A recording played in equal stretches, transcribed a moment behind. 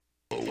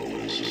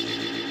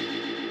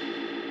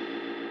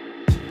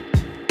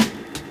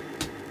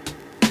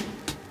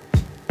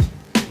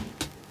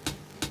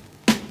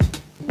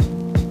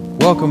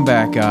Welcome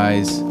back,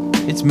 guys.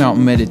 It's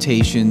Mountain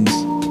Meditations.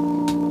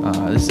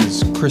 This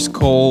is Chris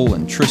Cole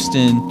and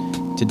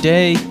Tristan.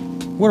 Today,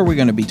 what are we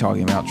going to be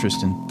talking about,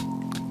 Tristan?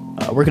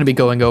 We're going to be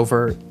going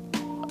over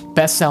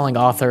best-selling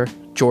author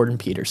Jordan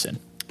Peterson.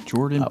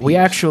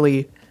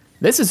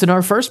 This isn't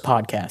our first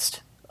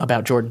podcast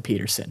about Jordan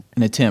Peterson.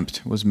 An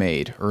attempt was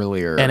made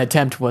earlier.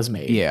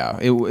 Yeah,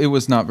 it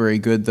was not very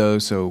good, though,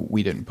 so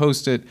we didn't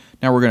post it.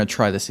 Now we're going to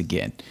try this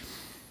again.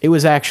 It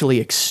was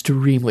actually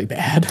extremely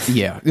bad.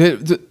 Yeah.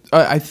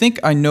 I think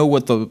I know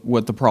what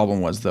the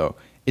problem was, though.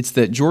 It's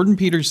that Jordan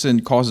Peterson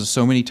causes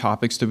so many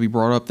topics to be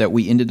brought up that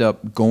we ended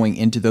up going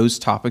into those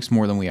topics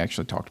more than we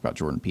actually talked about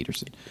Jordan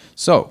Peterson.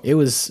 So it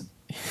was...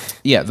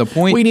 Yeah, the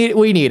point... We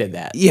needed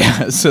that.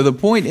 Yeah, so the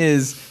point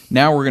is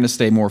now we're going to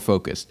stay more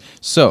focused.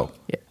 So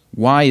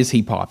Why is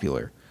he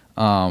popular?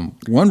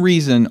 One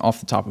reason off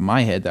the top of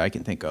my head that I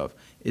can think of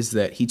is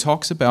that he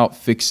talks about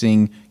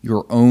fixing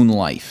your own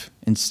life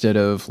instead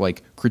of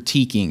like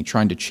critiquing,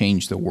 trying to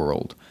change the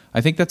world.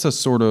 I think that's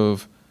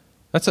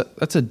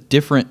a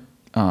different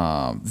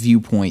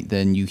viewpoint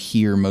than you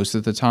hear most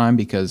of the time,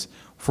 because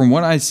from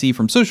what I see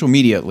from social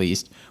media, at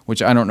least,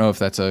 which I don't know if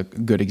that's a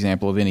good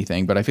example of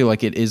anything, but I feel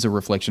like it is a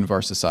reflection of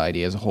our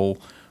society as a whole.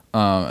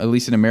 At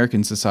least in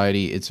American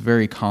society, it's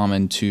very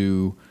common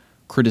to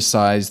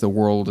criticize the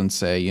world and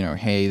say,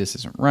 hey, this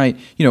isn't right,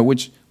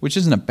 which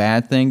isn't a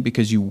bad thing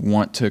because you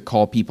want to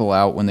call people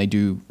out when they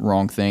do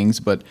wrong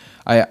things. But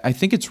I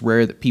think it's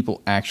rare that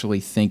people actually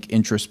think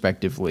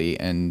introspectively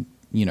and,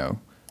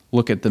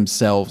 look at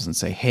themselves and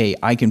say, hey,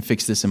 I can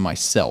fix this in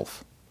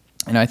myself.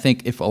 And I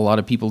think if a lot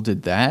of people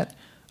did that,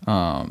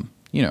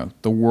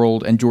 the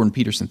world, and Jordan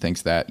Peterson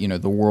thinks that,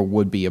 the world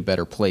would be a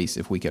better place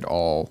if we could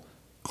all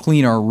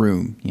clean our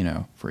room,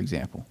 for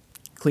example.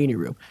 Clean your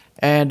room.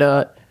 And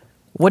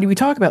when we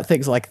talk about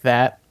things like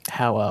that,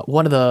 how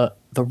one of the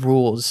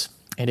rules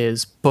in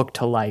his book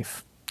to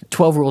life,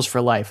 12 Rules for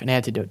Life, An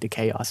Antidote to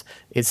Chaos,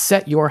 is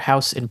set your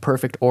house in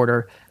perfect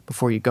order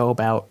before you go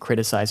about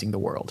criticizing the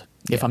world,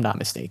 if I'm not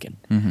mistaken.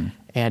 Mm-hmm.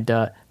 And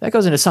that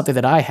goes into something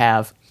that I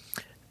have.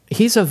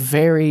 He's a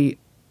very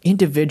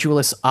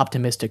individualist,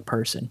 optimistic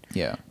person.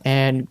 Yeah.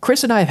 And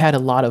Chris and I have had a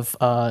lot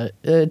of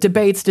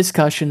debates,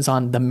 discussions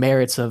on the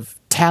merits of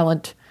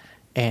talent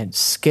and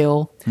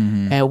skill.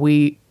 Mm-hmm. And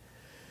we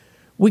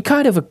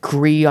kind of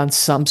agree on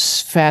some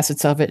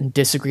facets of it and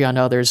disagree on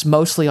others,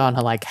 mostly on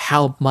like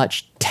how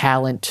much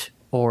talent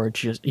or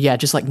just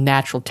like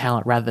natural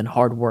talent rather than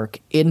hard work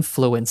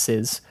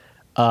influences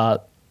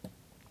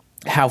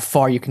how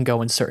far you can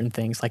go in certain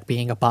things, like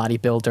being a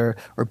bodybuilder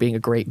or being a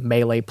great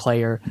melee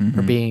player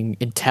or being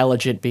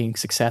intelligent, being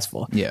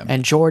successful. Yeah.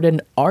 And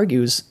Jordan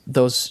argues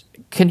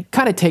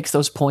takes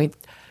those points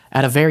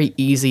at a very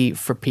easy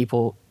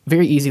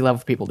level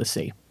for people to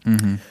see.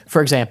 Mm-hmm.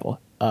 For example,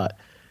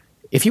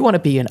 if you want to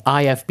be an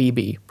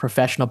IFBB,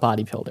 professional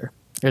bodybuilder,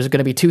 there's going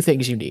to be two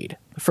things you need.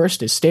 The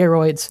first is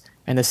steroids,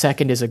 and the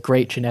second is a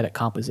great genetic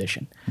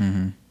composition.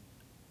 Mm-hmm.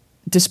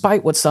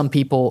 Despite what some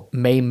people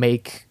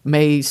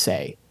may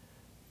say,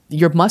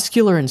 your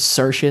muscular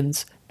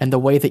insertions and the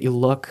way that you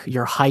look,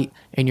 your height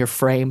and your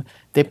frame,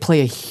 they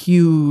play a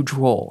huge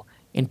role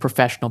in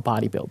professional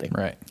bodybuilding.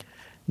 Right.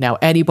 Now,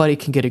 anybody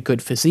can get a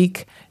good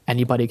physique,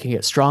 anybody can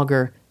get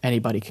stronger,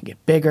 anybody can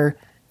get bigger,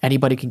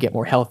 anybody can get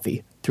more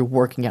healthy through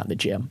working out in the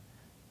gym.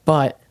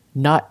 But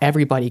not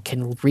everybody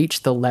can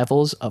reach the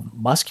levels of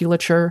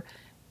musculature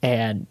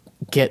and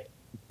get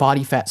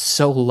body fat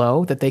so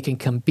low that they can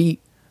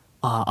compete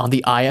on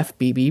the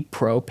IFBB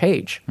pro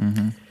page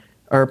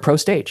or pro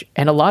stage.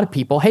 And a lot of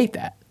people hate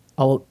that.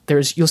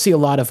 You'll see a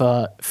lot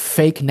of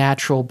fake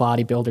natural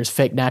bodybuilders,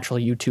 fake natural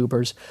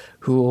YouTubers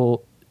who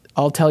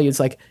I'll tell you, it's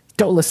like,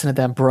 don't listen to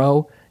them,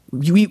 bro.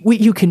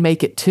 You can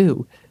make it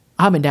too.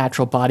 I'm a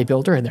natural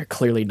bodybuilder, and they're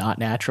clearly not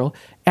natural.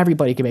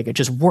 Everybody can make it.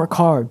 Just work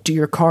hard, do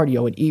your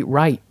cardio, and eat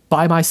right.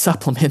 Buy my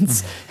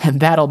supplements,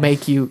 and that'll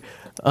make you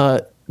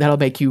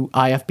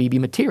IFBB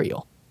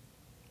material.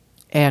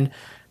 And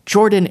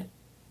Jordan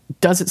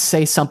doesn't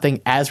say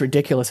something as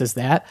ridiculous as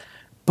that,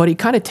 but he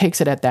kind of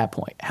takes it at that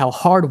point. How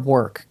hard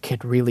work can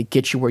really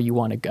get you where you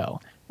want to go.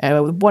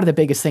 And one of the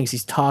biggest things he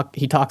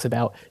talks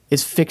about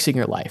is fixing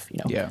your life.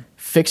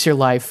 Fix your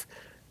life.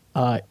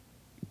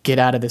 Get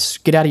out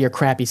of your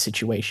crappy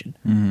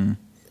situation,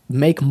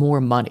 make more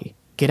money,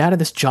 get out of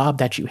this job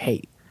that you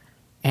hate.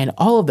 And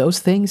all of those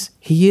things,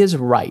 he is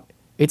right.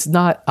 It's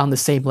not on the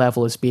same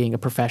level as being a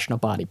professional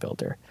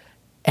bodybuilder.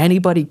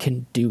 Anybody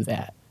can do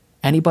that.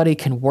 Anybody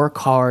can work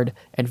hard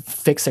and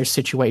fix their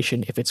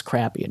situation if it's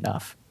crappy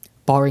enough,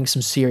 barring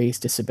some serious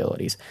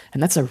disabilities.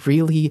 And that's a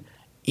really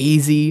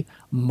easy,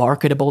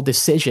 marketable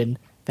decision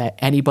that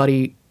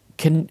anybody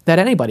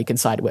can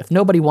side with.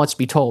 Nobody wants to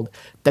be told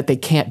that they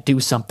can't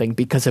do something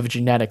because of a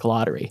genetic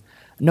lottery.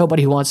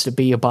 Nobody who wants to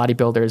be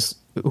bodybuilders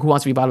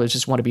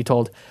just want to be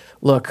told,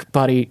 look,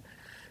 buddy,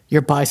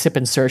 your bicep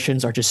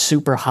insertions are just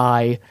super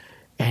high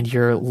and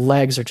your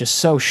legs are just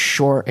so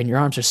short and your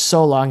arms are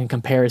so long in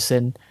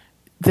comparison.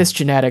 This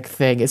genetic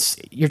thing,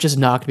 you're just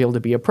not going to be able to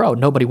be a pro.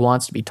 Nobody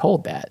wants to be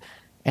told that.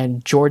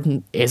 And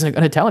Jordan isn't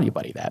going to tell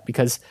anybody that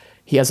because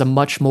he has a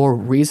much more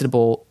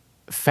reasonable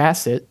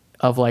facet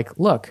of like,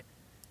 look,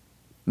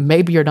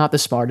 maybe you're not the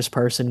smartest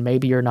person,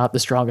 maybe you're not the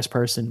strongest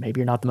person, maybe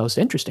you're not the most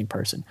interesting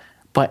person,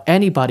 but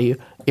anybody,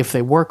 if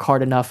they work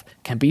hard enough,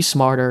 can be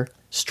smarter,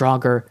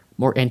 stronger,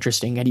 more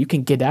interesting, and you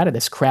can get out of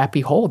this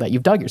crappy hole that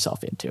you've dug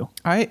yourself into.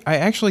 I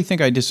actually think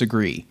I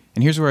disagree.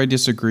 And here's where I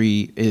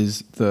disagree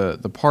is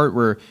the part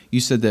where you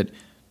said that,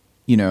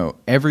 you know,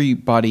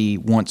 everybody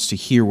wants to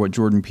hear what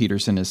Jordan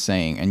Peterson is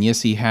saying. And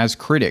yes, he has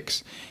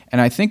critics.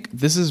 And I think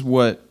this is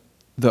what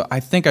I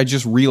think I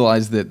just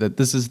realized that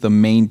this is the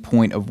main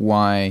point of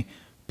why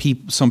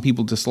some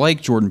people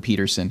dislike Jordan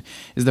Peterson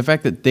is the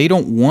fact that they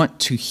don't want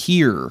to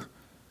hear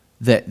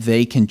that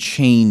they can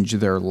change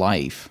their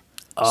life.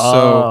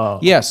 So,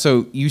 yeah,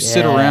 so you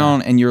sit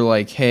around and you're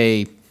like,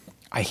 hey,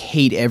 I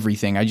hate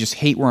everything. I just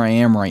hate where I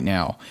am right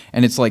now.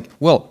 And it's like,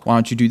 well, why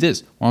don't you do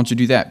this? Why don't you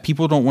do that?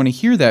 People don't want to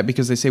hear that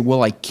because they say,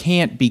 well, I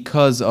can't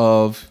because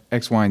of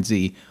X, Y, and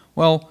Z.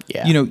 Well,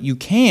 you know, you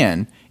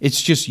can.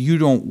 It's just you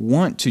don't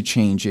want to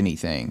change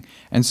anything.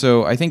 And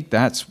so I think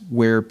that's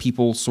where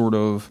people sort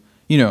of,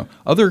 you know,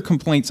 other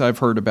complaints I've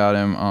heard about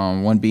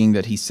him, one being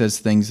that he says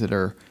things that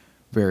are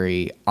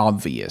very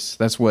obvious.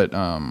 That's what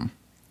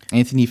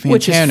Anthony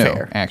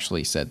Fantano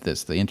actually said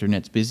this, the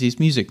internet's busiest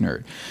music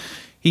nerd.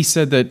 He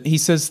said that he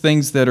says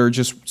things that are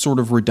just sort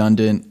of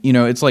redundant. You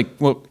know, it's like,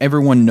 well,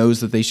 everyone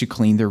knows that they should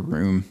clean their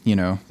room, you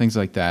know, things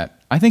like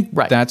that. I think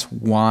that's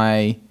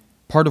why,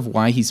 part of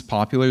why he's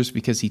popular is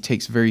because he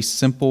takes very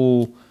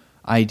simple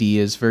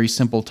ideas, very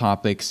simple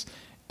topics,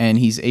 and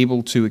he's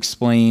able to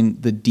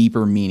explain the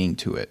deeper meaning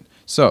to it.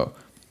 So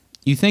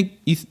you think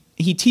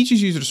he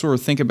teaches you to sort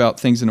of think about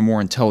things in a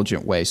more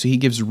intelligent way. So he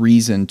gives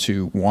reason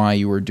to why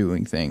you are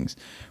doing things.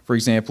 For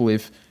example,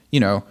 if, you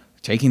know,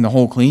 taking the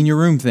whole clean your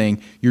room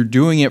thing, you're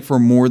doing it for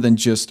more than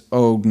just,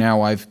 oh,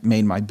 now I've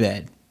made my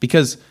bed.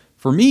 Because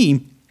for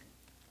me,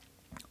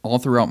 all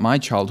throughout my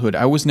childhood,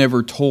 I was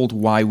never told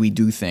why we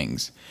do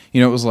things.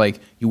 You know, it was like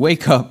you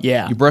wake up,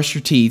 you brush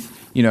your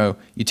teeth, you know,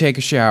 you take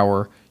a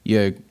shower,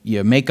 you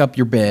make up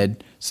your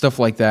bed, stuff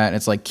like that. And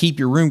it's like, keep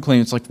your room clean.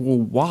 It's like, well,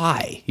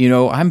 why? You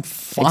know, I'm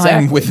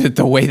fine with it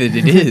the way that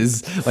it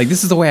is. Like,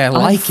 this is the way I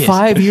like it.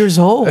 5 years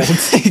old.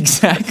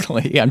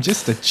 Exactly. I'm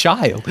just a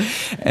child.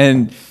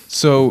 And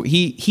so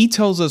he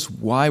tells us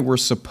why we're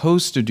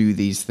supposed to do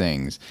these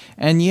things.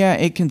 And yeah,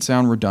 it can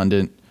sound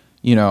redundant.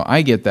 You know,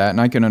 I get that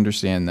and I can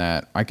understand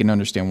that. I can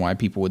understand why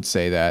people would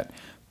say that.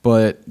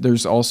 But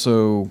there's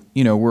also,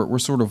 you know, we're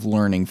sort of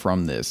learning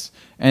from this.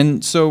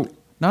 And so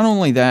not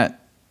only that,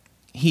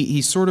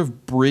 he sort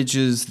of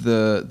bridges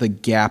the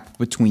gap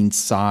between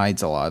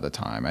sides a lot of the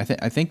time. I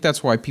think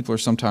that's why people are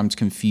sometimes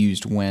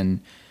confused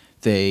when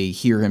they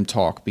hear him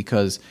talk,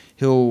 because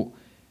he'll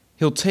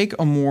take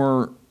a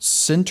more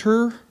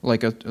center,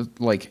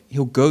 like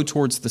he'll go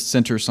towards the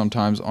center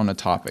sometimes on a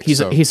topic.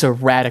 He's a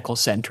radical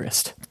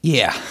centrist.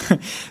 Yeah.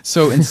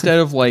 So instead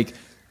of like,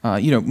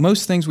 you know,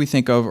 most things we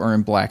think of are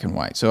in black and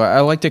white. So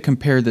I like to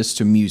compare this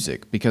to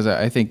music because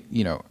I think,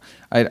 you know,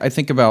 I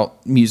think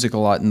about music a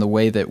lot in the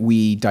way that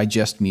we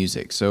digest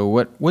music. So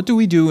what do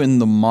we do in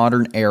the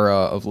modern era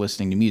of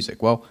listening to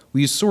music? Well,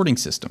 we use sorting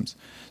systems.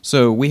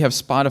 So we have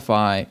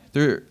Spotify.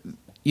 There,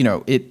 you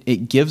know,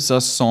 it gives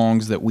us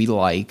songs that we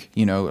like,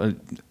 you know,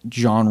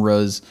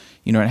 genres.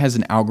 You know, it has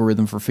an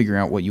algorithm for figuring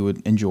out what you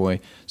would enjoy.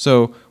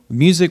 So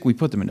music, we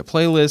put them into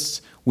playlists.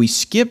 We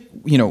skip,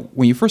 you know,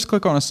 when you first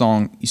click on a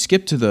song, you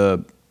skip to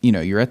the, you know,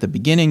 you're at the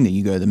beginning, then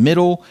you go to the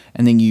middle,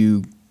 and then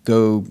you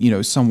go, you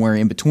know, somewhere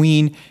in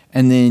between,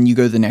 and then you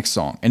go to the next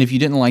song. And if you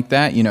didn't like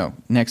that, you know,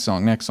 next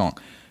song.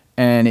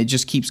 And it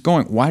just keeps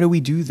going. Why do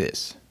we do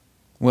this?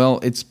 Well,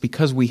 it's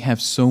because we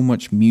have so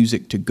much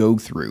music to go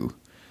through.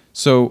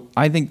 So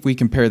I think we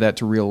compare that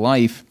to real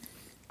life.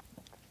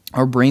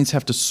 Our brains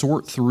have to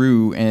sort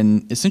through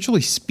and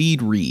essentially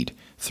speed read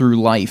through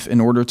life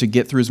in order to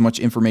get through as much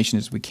information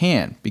as we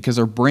can, because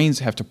our brains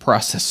have to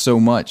process so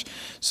much.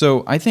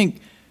 So I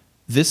think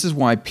this is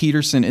why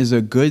Peterson is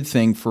a good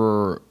thing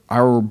for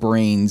our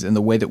brains and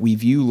the way that we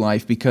view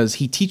life, because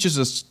he teaches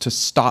us to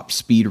stop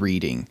speed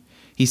reading.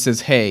 He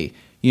says, hey,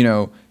 you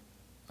know,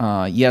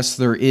 yes,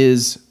 there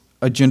is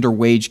a gender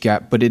wage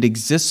gap, but it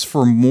exists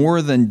for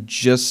more than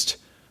just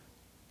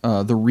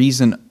the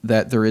reason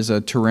that there is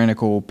a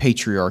tyrannical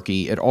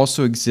patriarchy. It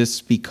also exists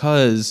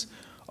because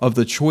of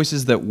the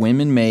choices that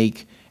women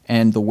make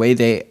and the way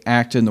they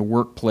act in the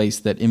workplace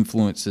that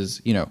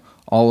influences, you know,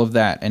 all of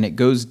that. And it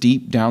goes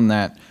deep down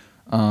that,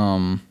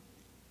 you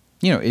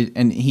know,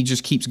 and he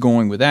just keeps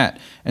going with that.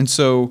 And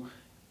so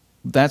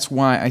that's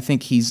why I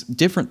think he's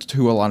different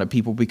to a lot of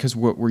people, because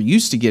what we're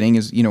used to getting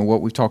is, you know,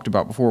 what we've talked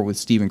about before with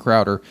Steven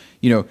Crowder.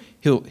 You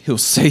know, he'll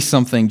say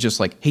something just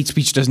like hate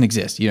speech doesn't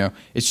exist. You know,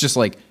 it's just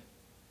like,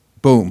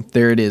 boom,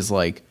 there it is.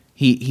 Like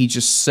he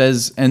just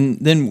says, and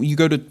then you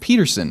go to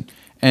Peterson,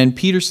 and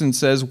Peterson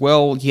says,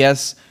 well,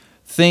 yes,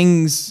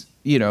 things,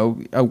 you know,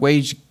 a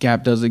wage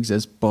gap does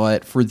exist,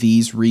 but for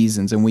these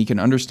reasons, and we can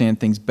understand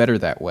things better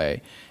that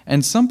way.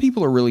 And some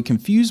people are really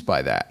confused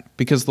by that,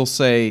 because they'll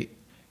say,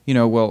 you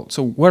know, well,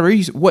 so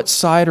what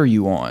side are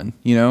you on?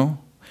 You know,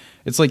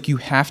 it's like you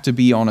have to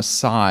be on a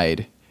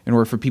side in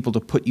order for people to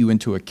put you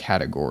into a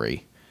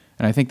category.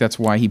 And I think that's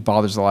why he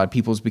bothers a lot of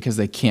people, is because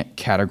they can't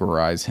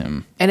categorize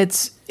him. And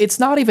it's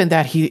not even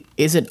that he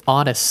isn't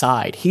on a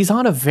side. He's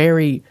on a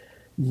very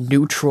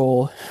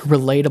neutral,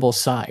 relatable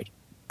side.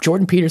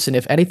 Jordan Peterson,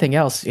 if anything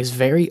else, is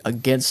very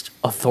against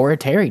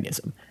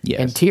authoritarianism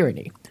and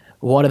tyranny.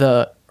 One of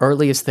the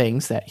earliest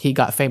things that he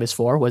got famous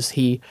for was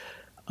he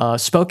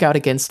spoke out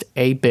against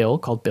a bill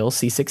called Bill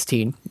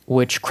C-16,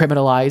 which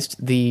criminalized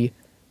the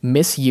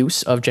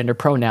misuse of gender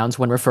pronouns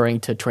when referring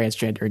to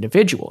transgender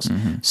individuals.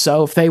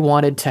 So if they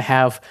wanted to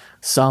have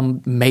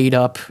some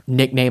made-up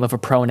nickname of a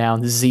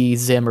pronoun, Z,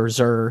 Zim, or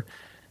Zer,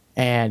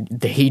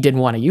 and he didn't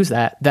want to use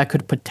that, that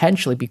could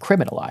potentially be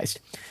criminalized.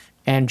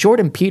 And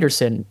Jordan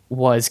Peterson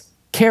was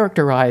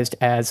characterized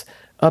as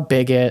a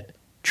bigot,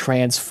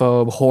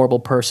 transphobe, horrible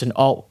person,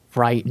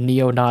 alt-right,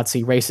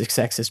 neo-Nazi, racist,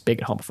 sexist,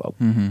 bigot,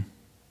 homophobe.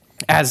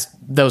 As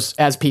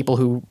people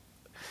who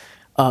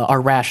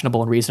are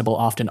rational and reasonable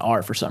often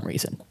are for some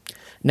reason.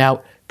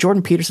 Now,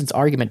 Jordan Peterson's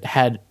argument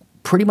had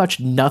pretty much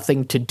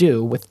nothing to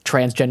do with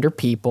transgender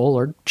people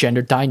or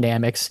gender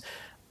dynamics.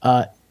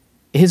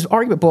 His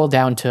argument boiled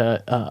down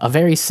to a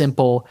very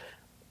simple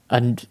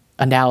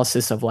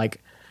analysis of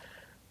like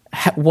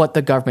what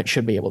the government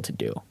should be able to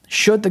do.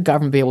 Should the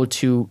government be able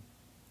to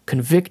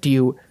convict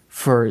you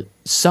for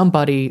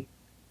somebody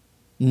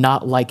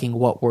not liking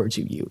what words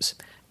you use?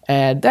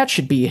 And that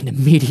should be an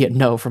immediate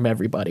no from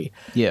everybody.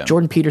 Yeah.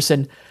 Jordan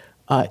Peterson,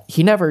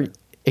 he never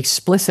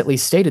explicitly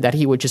stated that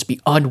he would just be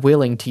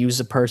unwilling to use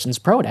a person's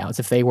pronouns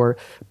if they were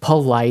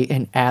polite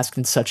and asked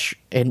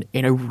in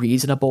a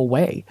reasonable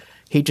way.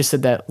 He just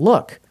said that,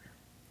 look,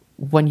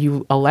 when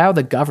you allow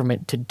the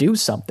government to do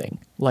something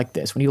like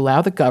this, when you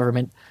allow the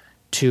government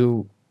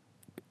to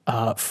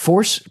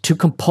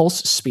compulse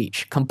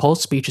speech.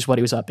 Compulse speech is what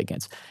he was up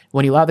against.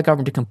 When you allow the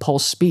government to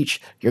compulse speech,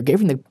 you're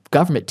giving the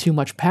government too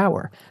much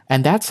power,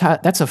 and that's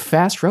a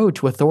fast road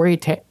to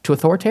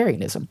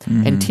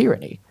authoritarianism and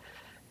tyranny.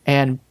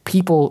 And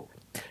people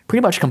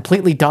pretty much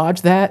completely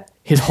dodged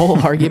his whole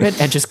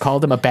argument, and just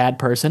called him a bad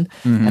person.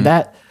 And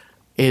that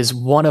is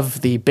one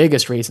of the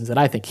biggest reasons that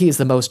I think he is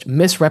the most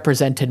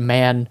misrepresented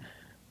man,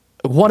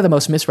 one of the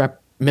most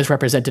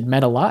misrepresented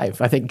men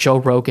alive. I think Joe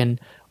Rogan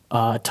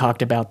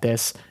talked about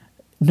this.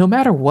 No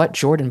matter what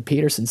Jordan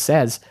Peterson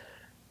says,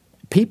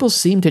 people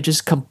seem to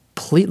just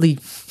completely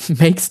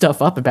make stuff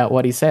up about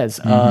what he says.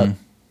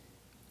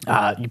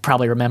 You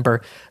probably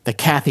remember the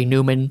Kathy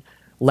Newman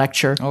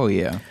lecture. Oh,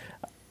 yeah.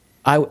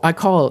 I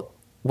call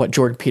what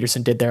Jordan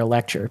Peterson did there a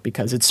lecture,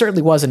 because it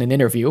certainly wasn't an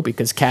interview,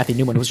 because Kathy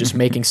Newman was just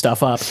making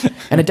stuff up.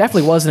 And it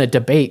definitely wasn't a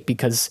debate,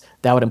 because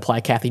that would imply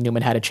Kathy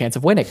Newman had a chance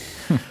of winning.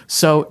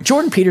 So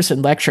Jordan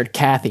Peterson lectured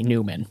Kathy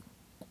Newman.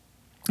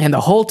 And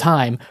the whole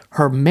time,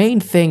 her main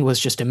thing was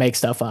just to make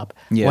stuff up.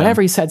 Yeah.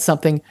 Whenever he said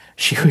something,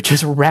 she would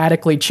just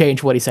radically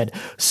change what he said.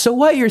 So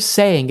what you're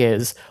saying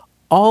is,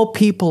 all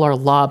people are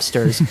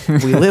lobsters.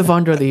 We live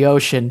under the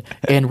ocean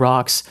in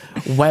rocks.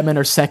 Women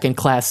are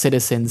second-class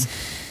citizens,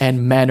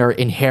 and men are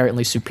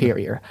inherently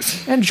superior.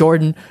 And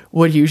Jordan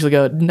would usually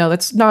go, no,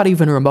 that's not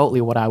even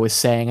remotely what I was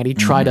saying. And he'd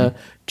try to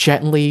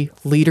gently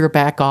lead her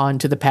back on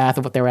to the path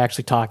of what they were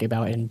actually talking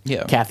about. And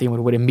Kathy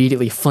would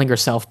immediately fling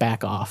herself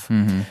back off.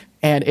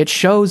 And it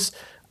shows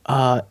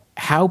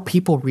how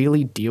people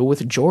really deal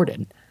with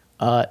Jordan.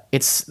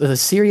 It's a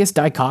serious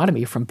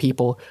dichotomy from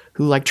people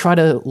who like try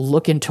to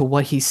look into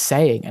what he's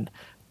saying and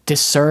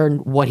discern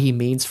what he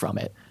means from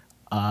it.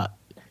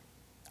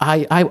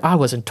 I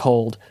wasn't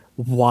told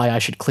why I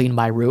should clean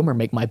my room or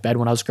make my bed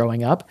when I was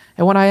growing up.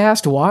 And when I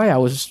asked why,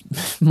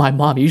 my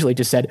mom usually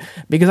just said,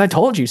 because I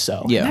told you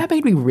so. Yeah. And that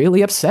made me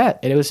really upset.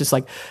 And it was just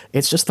like,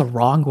 it's just the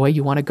wrong way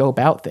you want to go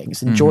about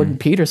things. And Jordan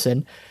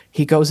Peterson,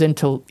 he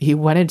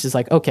went into just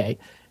like, okay,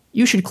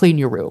 you should clean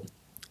your room,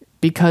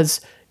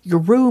 because your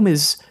room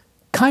is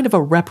kind of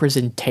a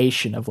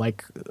representation of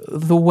like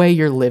the way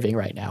you're living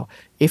right now.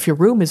 If your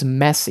room is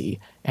messy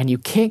and you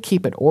can't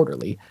keep it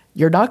orderly,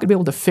 you're not going to be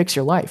able to fix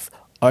your life.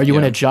 Are you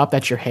in a job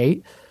that you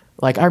hate?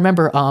 Like I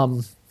remember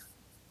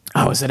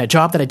I was in a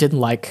job that I didn't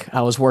like.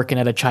 I was working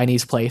at a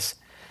Chinese place,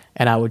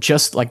 and I would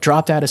just like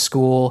dropped out of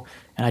school,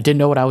 and I didn't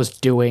know what I was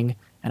doing.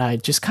 And I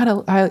just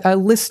I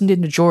listened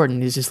into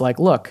Jordan. He's just like,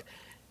 look,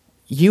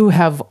 you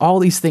have all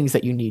these things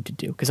that you need to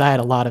do, because I had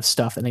a lot of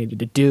stuff that I needed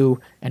to do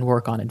and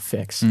work on and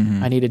fix.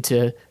 I needed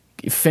to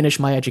finish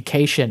my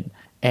education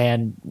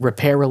and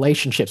repair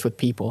relationships with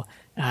people.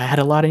 And I had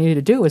a lot I needed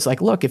to do. It's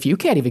like, look, if you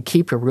can't even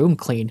keep your room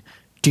clean,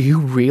 do you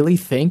really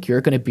think you're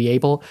going to be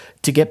able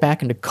to get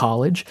back into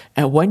college?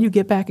 And when you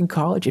get back in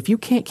college, if you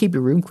can't keep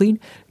your room clean,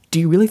 do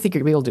you really think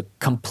you're going to be able to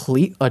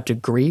complete a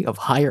degree of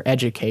higher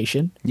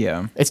education?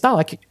 Yeah. It's not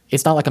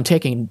like I'm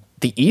taking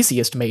the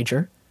easiest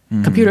major.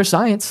 Computer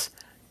science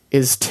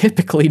is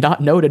typically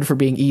not noted for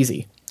being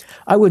easy.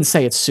 I wouldn't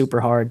say it's super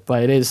hard,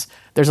 but there's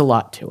a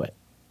lot to it.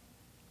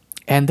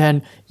 And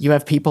then you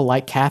have people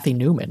like Kathy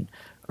Newman,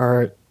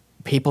 or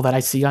people that I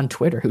see on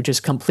Twitter, who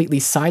just completely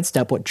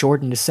sidestep what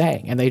Jordan is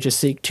saying, and they just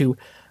seek to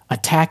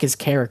attack his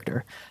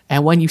character.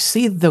 And when you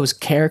see those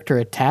character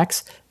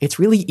attacks, it's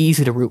really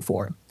easy to root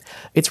for him.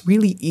 It's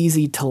really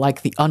easy to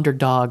like the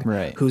underdog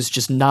Right. who's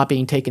just not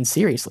being taken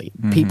seriously.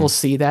 People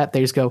see that,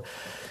 they just go,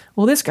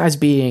 well, this guy's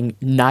being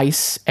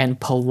nice and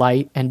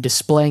polite and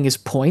displaying his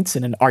points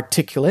in an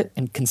articulate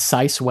and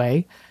concise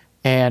way.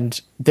 And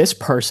this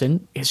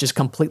person is just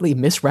completely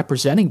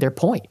misrepresenting their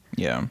point.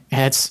 Yeah.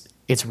 And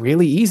it's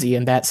really easy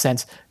in that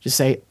sense to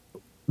say,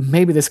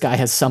 maybe this guy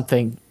has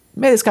something,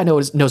 maybe this guy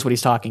knows what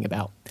he's talking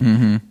about.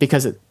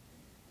 Because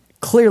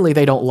clearly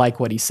they don't like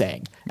what he's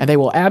saying. And they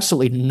will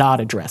absolutely not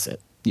address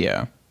it.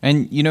 Yeah.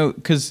 And,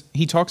 because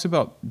he talks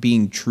about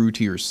being true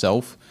to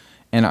yourself.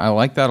 And I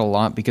like that a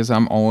lot because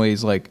I'm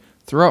always like,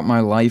 throughout my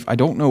life, I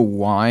don't know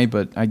why,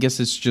 but I guess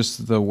it's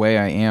just the way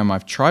I am.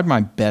 I've tried my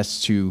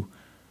best to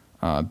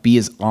be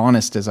as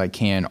honest as I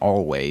can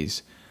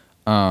always.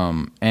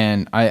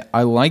 And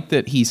I like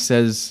that he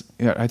says,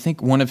 I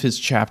think one of his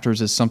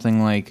chapters is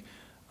something like,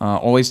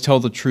 always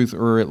tell the truth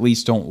or at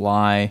least don't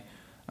lie.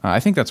 I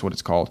think that's what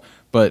it's called.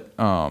 But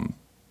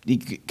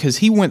because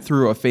he went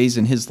through a phase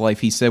in his life,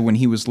 he said, when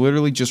he was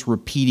literally just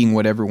repeating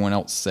what everyone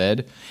else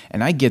said.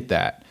 And I get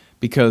that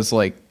because,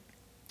 like,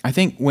 I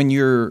think when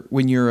you're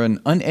an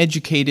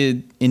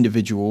uneducated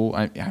individual,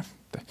 I'm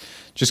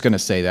just going to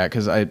say that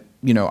because I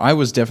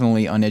was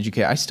definitely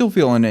uneducated. I still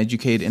feel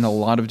uneducated in a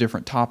lot of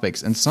different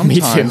topics. And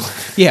sometimes, Me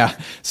too. yeah.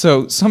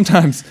 So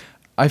sometimes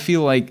I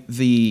feel like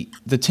the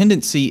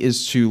tendency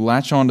is to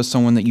latch on to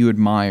someone that you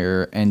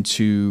admire and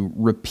to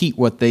repeat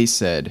what they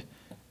said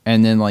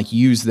and then like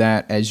use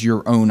that as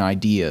your own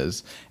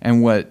ideas.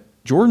 And what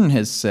Jordan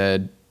has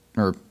said,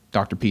 or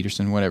Dr.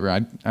 Peterson, whatever,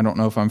 I don't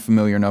know if I'm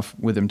familiar enough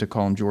with him to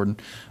call him Jordan.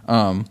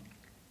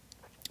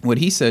 What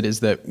he said is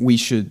that we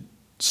should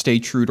stay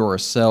true to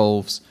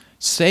ourselves.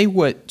 Say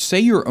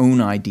your own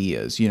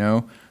ideas,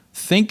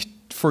 think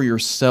for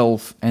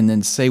yourself and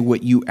then say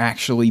what you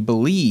actually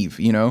believe,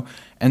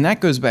 and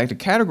that goes back to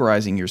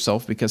categorizing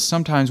yourself because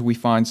sometimes we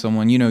find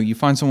someone, you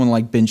find someone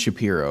like Ben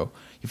Shapiro,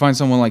 you find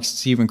someone like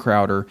Steven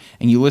Crowder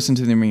and you listen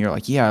to them and you're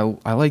like, yeah,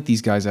 I like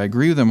these guys. I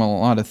agree with them on a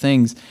lot of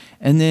things.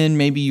 And then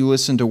maybe you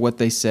listen to what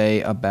they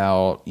say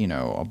about,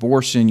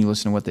 abortion, you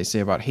listen to what they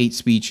say about hate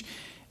speech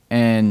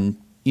and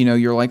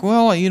you're like,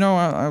 well,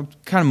 I'm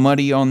kind of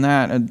muddy on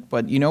that,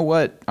 but you know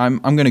what? I'm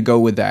going to go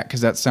with that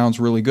because that sounds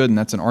really good and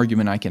that's an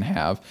argument I can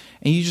have.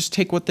 And you just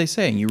take what they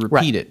say and you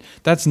repeat it.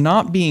 That's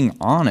not being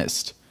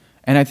honest.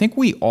 And I think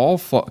we all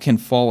can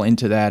fall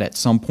into that at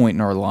some point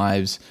in our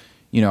lives.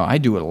 I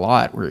do it a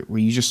lot where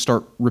you just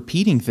start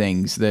repeating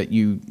things that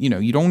you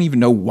don't even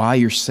know why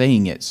you're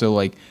saying it. So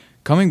like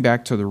coming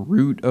back to the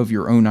root of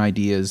your own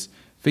ideas,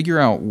 figure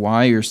out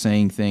why you're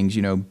saying things,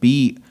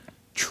 be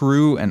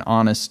true and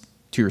honest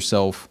to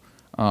yourself.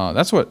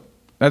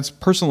 That's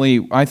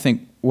personally, I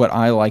think, what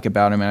I like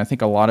about him. And I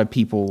think a lot of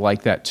people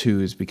like that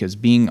too, is because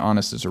being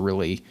honest is a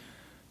really,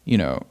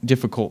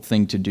 difficult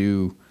thing to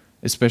do,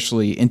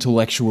 especially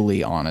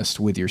intellectually honest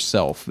with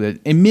yourself. That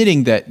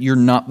admitting that you're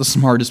not the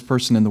smartest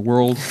person in the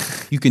world,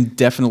 you can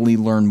definitely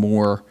learn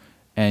more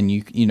and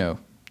you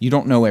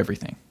don't know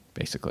everything,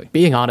 basically.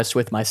 Being honest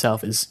with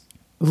myself is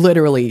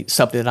literally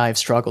something that I've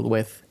struggled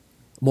with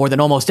more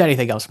than almost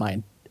anything else my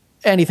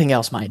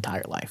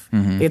entire life.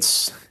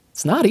 It's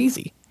not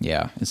easy.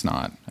 Yeah, it's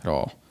not at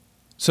all.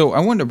 So I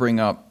wanted to bring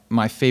up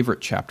my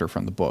favorite chapter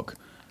from the book.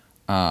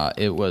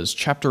 It was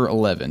chapter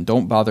 11,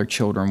 Don't Bother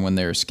Children When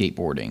They're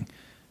Skateboarding.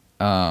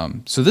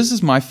 So this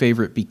is my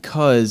favorite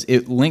because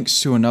it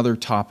links to another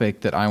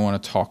topic that I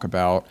want to talk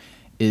about.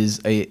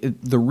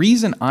 The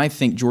reason I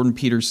think Jordan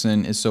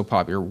Peterson is so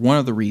popular, one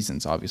of the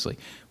reasons, obviously,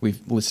 we've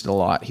listed a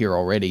lot here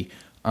already.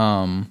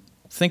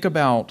 Think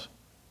about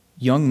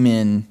young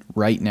men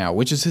right now,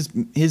 which is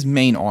his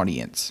main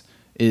audience,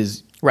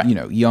 is right.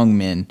 Young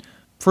men.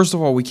 First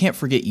of all, we can't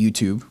forget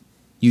YouTube.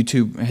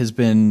 YouTube has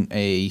been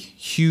a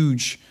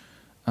huge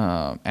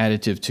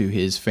additive to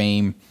his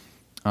fame.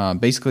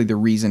 Basically, the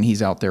reason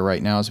he's out there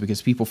right now is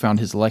because people found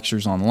his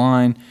lectures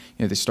online.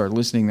 They started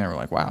listening. They were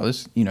like, "Wow,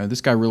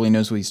 this guy really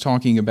knows what he's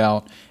talking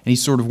about," and he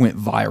sort of went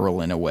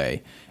viral in a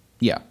way.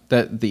 Yeah,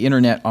 that the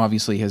internet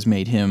obviously has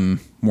made him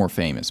more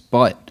famous,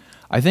 but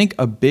I think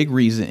a big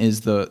reason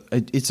is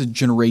it's a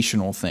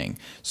generational thing.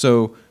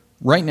 So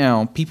right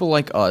now, people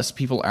like us,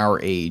 people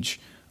our age,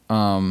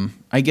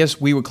 I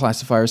guess we would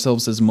classify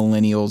ourselves as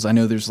millennials. I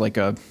know there's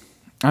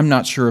I'm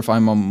not sure if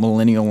I'm a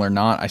millennial or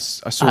not.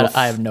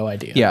 I have no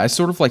idea. Yeah, I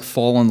sort of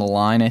fall on the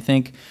line, I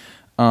think.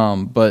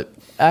 But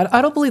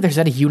I don't believe there's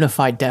any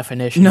unified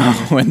definition. No,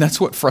 and that's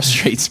what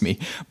frustrates me.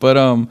 But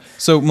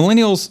so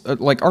millennials,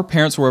 like our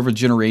parents were of a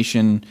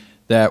generation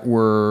that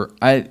were,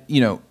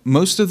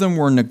 most of them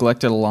were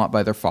neglected a lot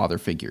by their father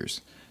figures.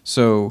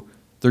 So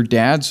their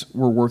dads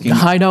were working.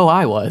 I know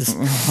I was.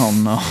 Oh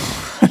no.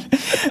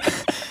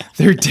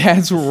 Their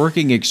dads were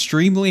working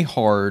extremely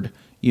hard,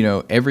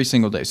 every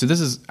single day. So this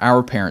is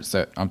our parents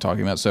that I'm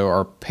talking about. So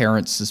our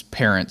parents'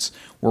 parents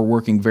were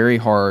working very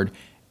hard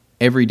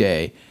every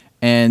day.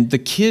 And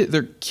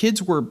their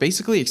kids were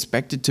basically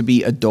expected to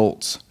be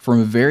adults from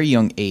a very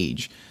young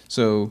age.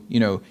 So,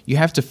 you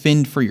have to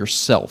fend for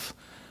yourself.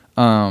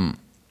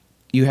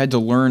 you had to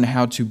learn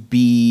how to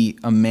be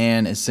a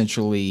man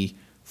essentially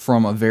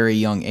from a very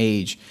young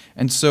age.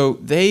 And so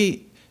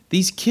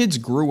these kids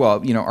grew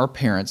up, our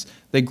parents,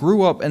 they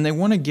grew up and they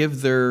want to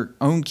give their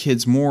own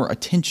kids more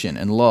attention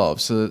and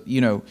love. So,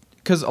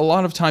 because a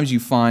lot of times you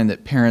find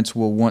that parents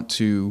will want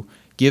to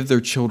give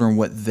their children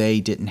what they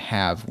didn't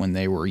have when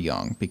they were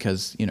young,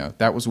 because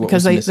that was what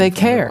because was missing they from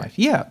care. their life.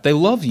 Yeah, they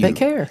love you. They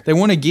care. They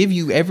want to give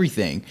you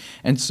everything,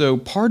 and so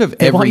part of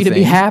They everything. want you to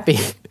be happy,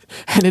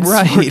 and it's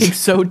Right. working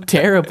so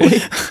terribly.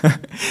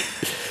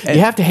 You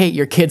have to hate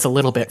your kids a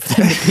little bit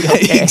for them to be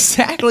okay.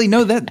 Exactly.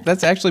 No,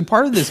 that's actually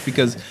part of this,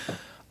 because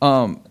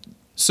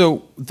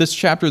so this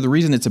chapter, the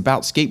reason it's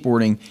about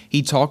skateboarding,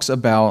 he talks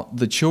about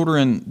the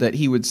children that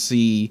he would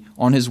see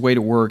on his way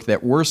to work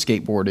that were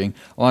skateboarding.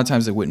 A lot of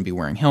times they wouldn't be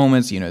wearing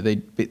helmets.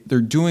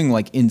 They're doing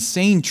like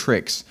insane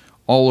tricks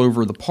all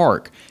over the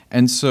park.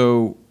 And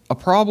so a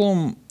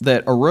problem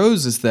that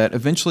arose is that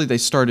eventually they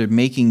started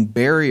making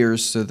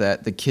barriers so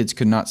that the kids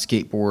could not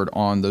skateboard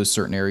on those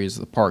certain areas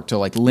of the park to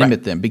like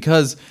limit them,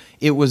 because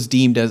it was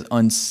deemed as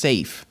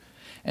unsafe.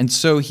 And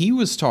so he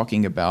was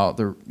talking about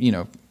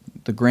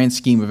the grand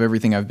scheme of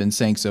everything I've been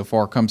saying so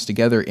far comes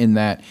together in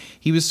that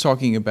he was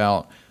talking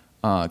about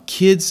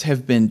kids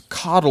have been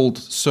coddled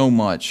so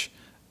much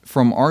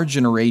from our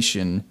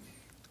generation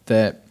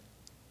that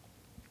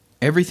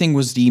everything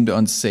was deemed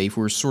unsafe.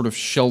 We were sort of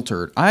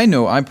sheltered. I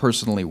know I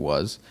personally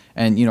was,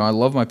 and I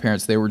love my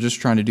parents. They were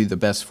just trying to do the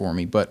best for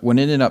me. But what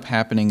ended up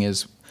happening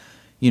is,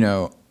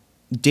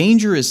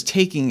 danger is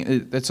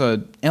that's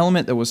an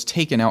element that was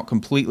taken out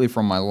completely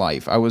from my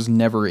life. I was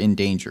never in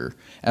danger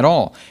at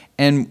all.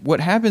 And what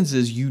happens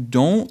is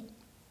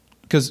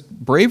because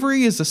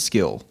bravery is a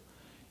skill.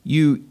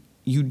 You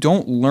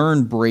don't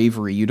learn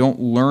bravery. You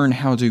don't learn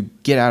how to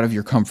get out of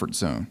your comfort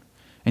zone.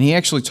 And he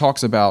actually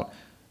talks about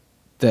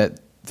that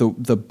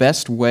the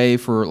best way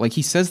for, like,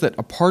 he says that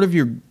a part of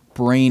your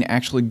brain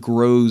actually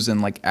grows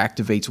and like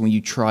activates when you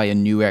try a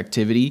new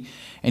activity.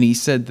 And he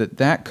said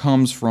that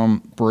comes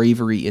from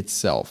bravery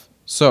itself.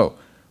 So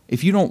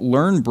if you don't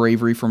learn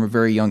bravery from a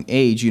very young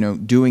age,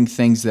 doing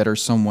things that are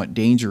somewhat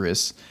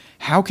dangerous,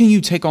 how can you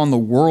take on the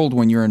world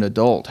when you're an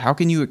adult? How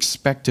can you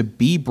expect to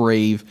be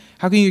brave?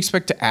 How can you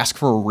expect to ask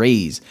for a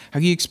raise? How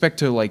can you expect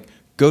to like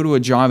go to a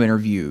job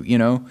interview?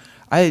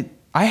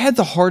 I had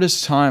the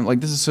hardest time,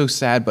 like, this is so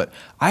sad, but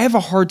I have a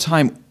hard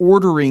time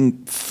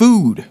ordering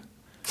food.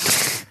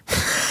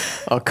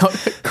 Oh,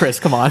 Chris,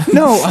 come on.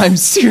 No, I'm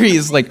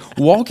serious. Like,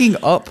 walking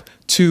up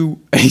to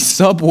a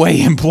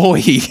Subway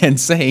employee and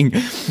saying,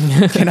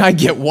 "Can I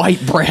get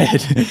white bread?"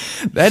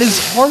 That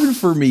is hard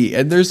for me.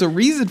 And there's a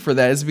reason for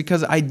that. It's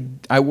because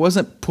I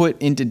wasn't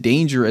put into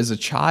danger as a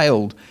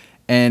child,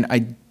 and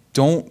I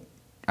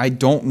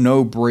don't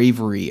know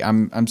bravery.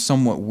 I'm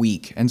somewhat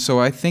weak. And so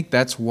I think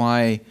that's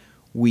why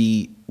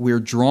we're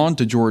drawn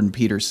to Jordan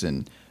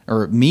Peterson,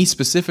 or me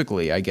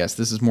specifically, I guess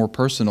this is more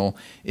personal,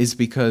 is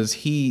because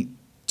he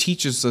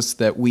teaches us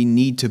that we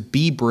need to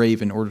be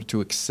brave in order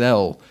to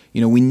excel.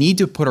 We need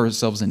to put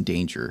ourselves in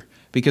danger,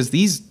 because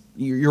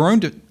your own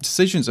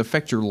decisions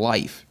affect your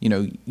life.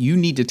 You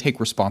need to take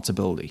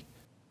responsibility.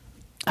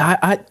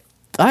 I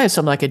have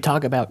something I could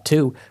talk about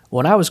too.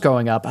 When I was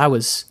growing up, I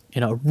was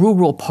in a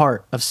rural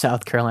part of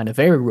South Carolina,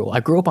 very rural.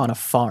 I grew up on a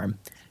farm,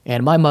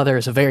 and my mother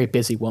is a very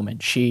busy woman.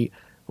 She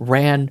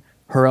ran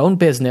her own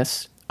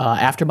business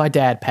after my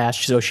dad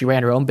passed, so she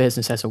ran her own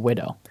business as a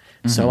widow.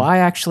 Mm-hmm. So I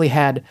actually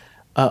had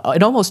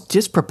an almost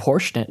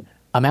disproportionate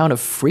amount of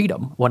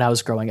freedom when I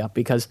was growing up,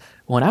 because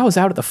when I was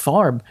out at the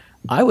farm,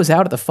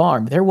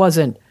 There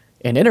wasn't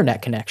an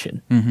internet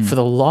connection for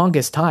the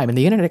longest time, and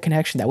the internet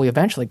connection that we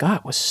eventually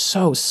got was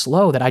so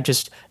slow that I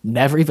just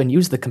never even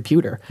used the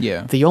computer.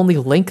 Yeah. The only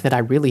link that I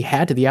really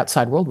had to the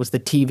outside world was the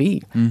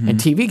TV, and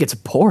TV gets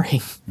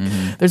boring.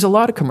 There's a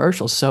lot of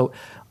commercials, so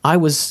I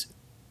was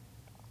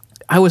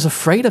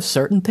afraid of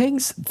certain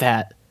things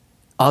that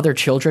other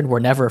children were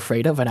never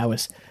afraid of, and I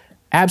was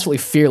absolutely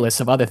fearless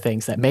of other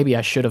things that maybe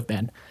I should have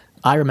been.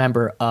 I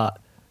remember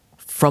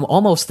from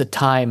almost the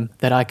time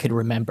that I could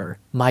remember,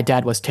 my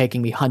dad was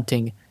taking me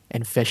hunting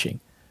and fishing.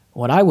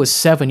 When I was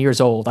 7 years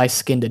old, I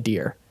skinned a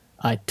deer.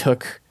 I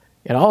took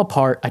it all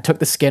apart. I took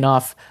the skin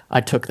off. I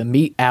took the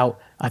meat out.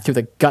 I threw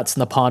the guts in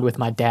the pond with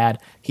my dad.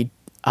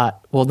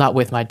 Not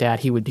with my dad.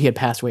 He had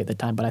passed away at the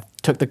time, but I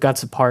took the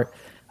guts apart.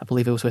 I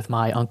believe it was with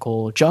my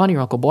Uncle Johnny or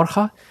Uncle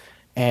Borja.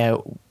 And,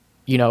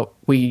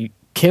 we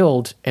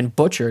killed and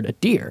butchered a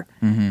deer.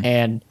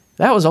 And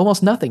that was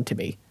almost nothing to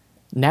me.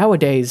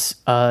 Nowadays,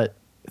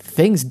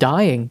 things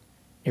dying,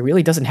 it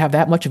really doesn't have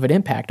that much of an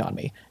impact on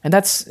me. And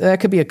that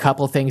could be a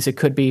couple of things. It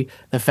could be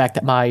the fact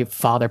that my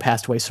father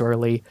passed away so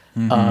early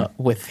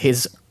with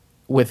his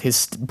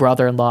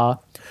brother-in-law,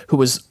 who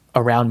was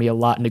around me a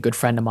lot and a good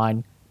friend of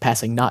mine,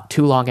 passing not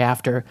too long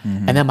after.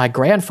 And then my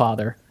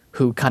grandfather,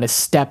 who kind of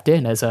stepped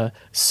in as a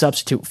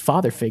substitute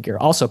father figure,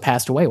 also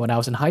passed away when I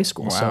was in high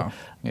school. Wow. So,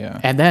 yeah.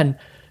 And then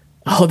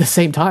all at the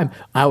same time,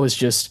 I was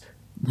just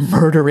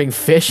murdering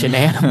fish and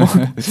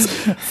animals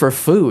for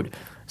food.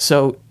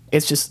 So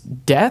it's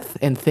just death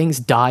and things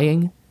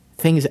dying,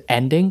 things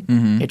ending,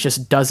 it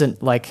just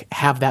doesn't like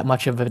have that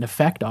much of an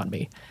effect on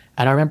me.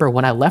 And I remember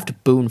when I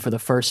left Boone for the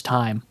first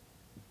time,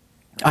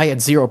 I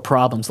had zero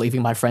problems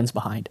leaving my friends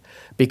behind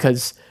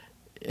because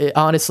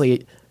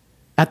honestly,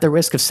 at the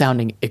risk of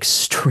sounding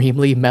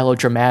extremely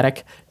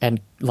melodramatic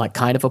and like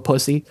kind of a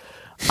pussy,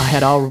 I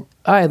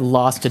had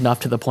lost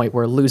enough to the point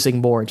where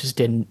losing more just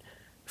didn't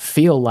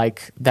feel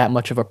like that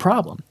much of a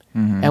problem.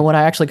 And when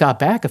I actually got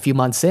back a few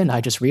months in, I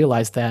just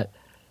realized that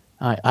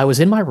I was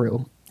in my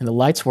room and the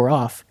lights were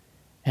off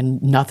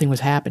and nothing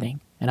was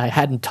happening. And I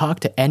hadn't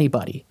talked to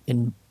anybody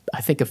in, I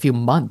think, a few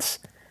months.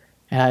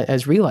 And I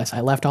just realized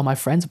I left all my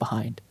friends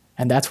behind.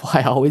 And that's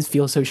why I always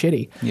feel so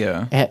shitty.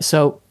 Yeah. And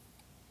so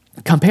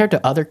compared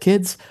to other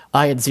kids,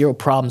 I had zero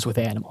problems with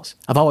animals.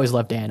 I've always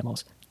loved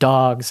animals.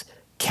 Dogs,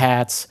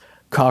 cats,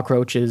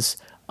 cockroaches.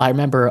 I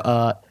remember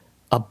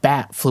a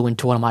bat flew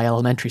into one of my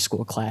elementary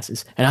school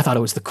classes, and I thought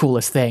it was the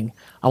coolest thing.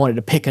 I wanted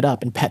to pick it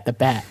up and pet the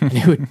bat, and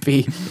it would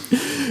be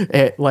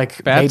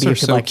like Bats maybe are it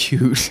could so like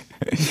cute.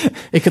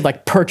 it could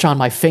like perch on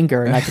my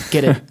finger, and I could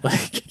get it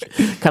like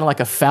kind of like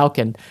a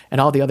falcon.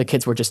 And all the other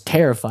kids were just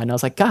terrified. And I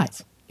was like,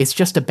 guys, it's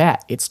just a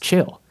bat. It's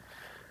chill.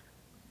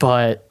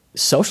 But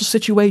social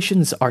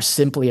situations are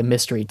simply a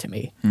mystery to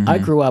me. I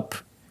grew up,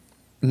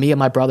 me and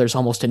my brothers,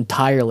 almost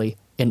entirely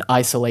in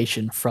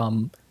isolation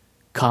from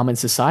common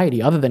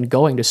society, other than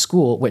going to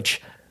school,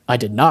 which I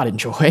did not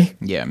enjoy.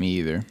 Yeah, me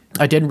either.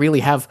 I didn't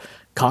really have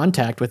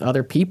contact with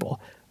other people.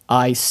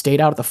 I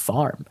stayed out at the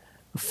farm.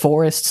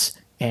 Forests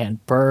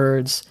and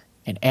birds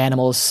and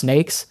animals,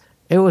 snakes.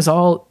 It was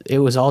all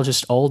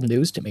just old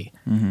news to me.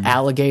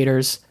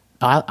 Alligators.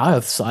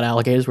 I thought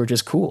alligators were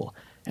just cool,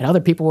 and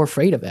other people were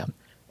afraid of them.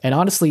 And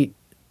honestly,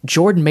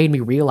 Jordan made me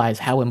realize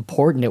how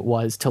important it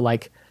was to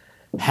like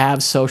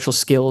have social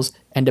skills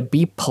and to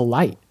be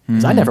polite.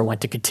 Because I never went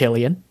to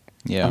Cotillion.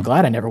 Yeah. I'm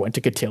glad I never went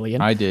to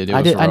Cotillion. I did. It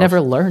I was I never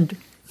rough. learned.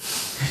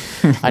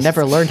 I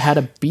never learned how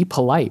to be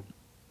polite.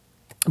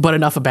 But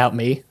enough about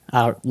me.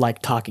 I don't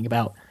like talking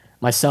about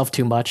myself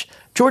too much.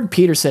 Jordan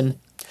Peterson,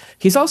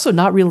 he's also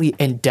not really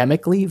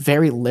endemically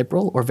very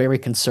liberal or very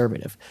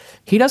conservative.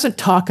 He doesn't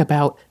talk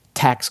about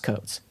tax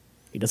codes.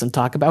 He doesn't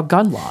talk about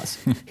gun laws.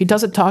 He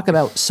doesn't talk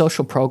about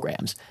social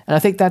programs. And I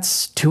think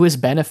that's to his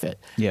benefit.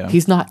 Yeah.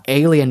 He's not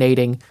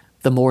alienating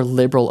the more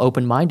liberal,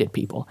 open-minded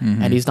people.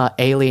 And he's not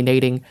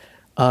alienating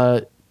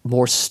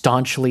more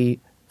staunchly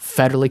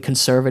federally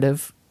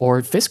conservative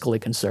or fiscally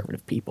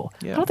conservative people.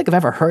 Yeah. I don't think I've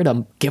ever heard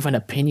him give an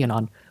opinion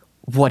on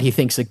what he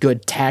thinks a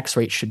good tax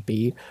rate should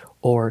be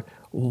or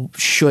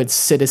should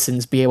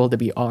citizens be able to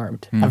be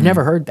armed. I've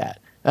never heard that.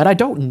 And I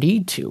don't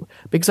need to,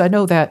 because I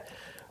know that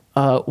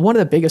one of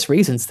the biggest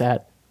reasons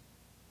that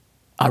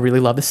I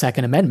really love the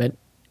Second Amendment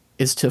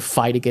is to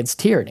fight against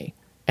tyranny.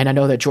 And I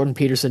know that Jordan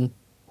Peterson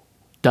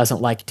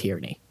doesn't like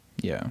tyranny.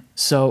 Yeah.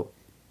 So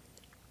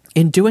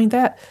in doing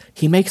that,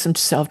 he makes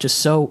himself just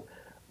so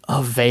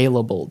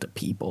available to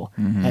people.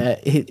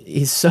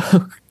 He's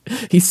so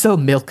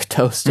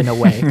milquetoast in a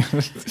way.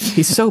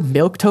 He's so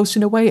milquetoast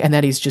in a way, and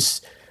that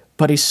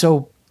but he's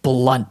so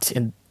blunt,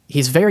 and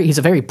he's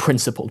a very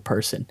principled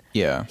person.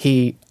 Yeah.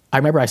 I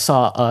remember I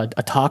saw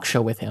a talk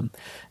show with him,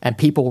 and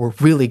people were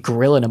really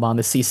grilling him on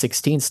the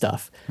C-16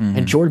 stuff.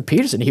 And Jordan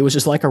Peterson, he was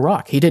just like a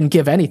rock. He didn't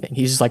give anything.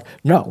 He's just like,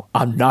 no,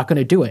 I'm not going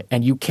to do it,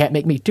 and you can't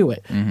make me do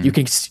it.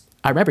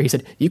 I remember he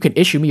said, you can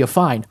issue me a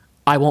fine.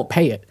 I won't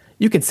pay it.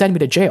 You can send me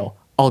to jail.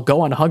 I'll go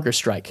on a hunger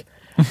strike.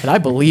 And I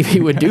believe he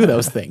would do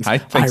those things. I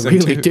think so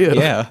really too. do.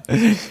 Yeah.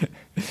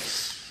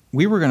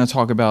 We were going to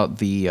talk about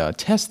the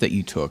test that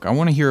you took. I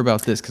want to hear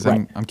about this because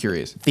Right. I'm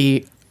curious.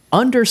 The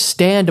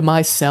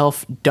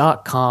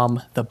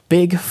understandmyself.com, the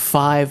Big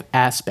 5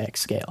 aspect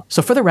scale.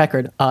 So for the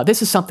record,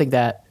 this is something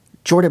that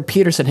Jordan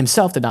Peterson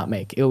himself did not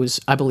make. It was,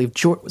 I believe,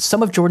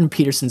 some of Jordan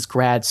Peterson's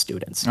grad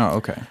students.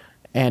 Oh, okay.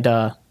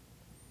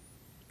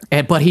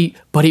 But he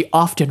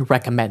often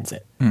recommends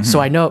it. So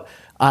I know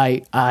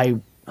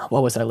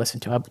what was it I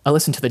listened to? I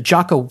listened to the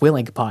Jocko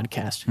Willink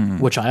podcast,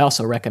 which I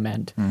also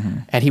recommend.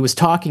 And he was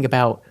talking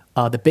about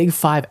the Big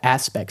 5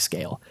 aspect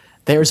scale.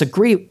 There is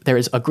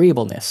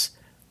agreeableness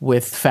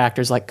with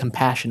factors like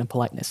compassion and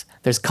politeness.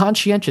 There's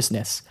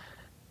conscientiousness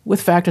with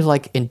factors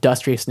like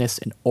industriousness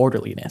and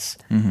orderliness.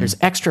 There's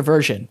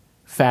extroversion,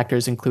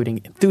 factors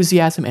including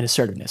enthusiasm and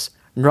assertiveness.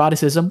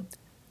 Neuroticism,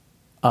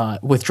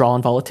 withdrawal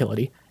and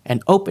volatility,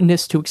 and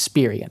openness to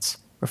experience,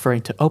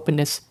 referring to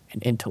openness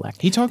and intellect.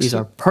 These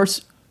are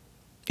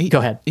Go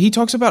ahead. He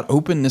talks about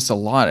openness a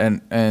lot,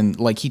 and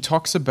like he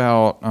talks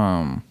about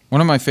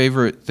one of my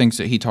favorite things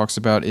that he talks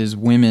about is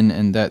women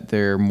and that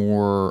they're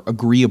more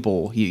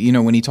agreeable.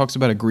 When he talks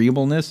about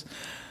agreeableness,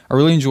 I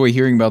really enjoy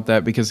hearing about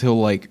that because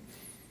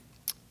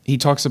he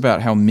talks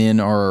about how men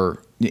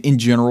are in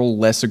general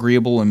less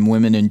agreeable and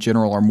women in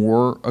general are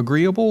more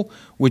agreeable,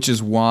 which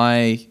is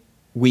why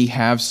we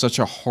have such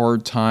a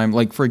hard time.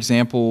 Like, for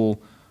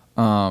example,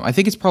 I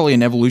think it's probably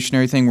an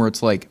evolutionary thing where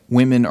it's like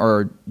women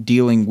are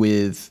dealing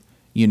with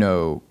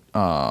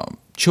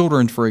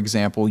children, for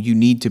example. You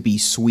need to be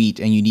sweet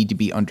and you need to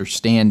be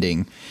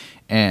understanding,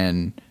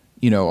 and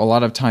a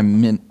lot of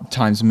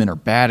times men are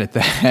bad at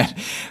that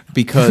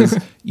because,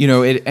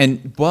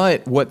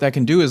 but what that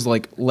can do is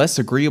like less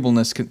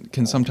agreeableness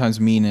can sometimes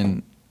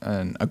mean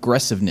an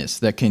aggressiveness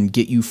that can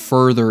get you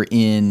further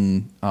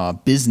in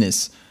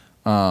business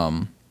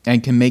and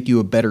can make you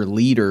a better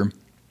leader.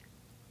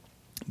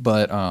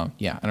 But I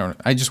don't know.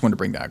 I just wanted to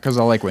bring that because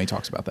I like when he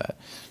talks about that.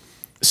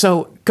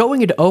 So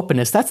going into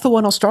openness, that's the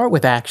one I'll start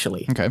with,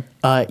 actually. Okay.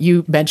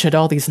 You mentioned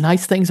all these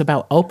nice things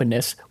about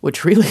openness,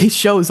 which really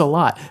shows a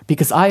lot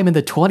because I am in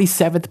the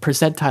 27th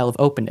percentile of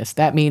openness.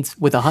 That means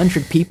with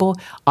 100 people,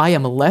 I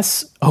am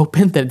less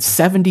open than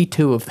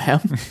 72 of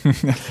them.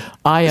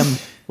 I am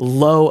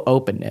low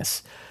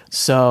openness.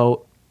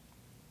 So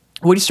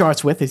what he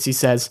starts with is he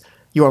says,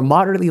 you are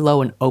moderately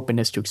low in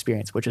openness to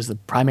experience, which is the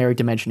primary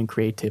dimension in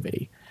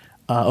creativity.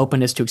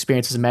 Openness to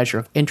experience is a measure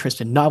of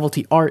interest in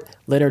novelty, art,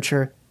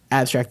 literature,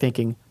 abstract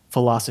thinking,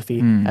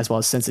 philosophy, as well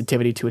as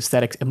sensitivity to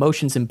aesthetics,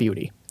 emotions, and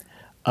beauty.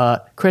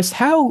 Chris,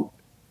 how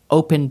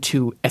open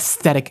to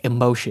aesthetic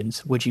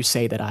emotions would you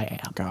say that I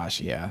am?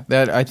 Gosh, yeah.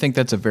 I think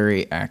that's a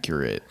very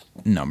accurate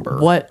number.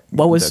 What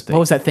was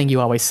that thing you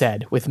always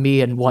said with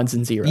me and ones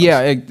and zeros?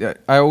 Yeah,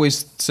 I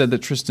always said that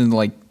Tristan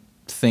like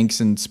thinks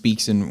and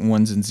speaks in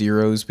ones and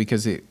zeros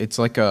because it's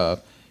like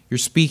you're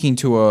speaking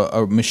to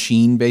a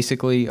machine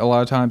basically a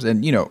lot of times,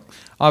 and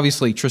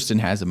obviously Tristan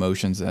has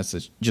emotions.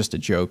 That's just a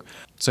joke.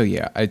 So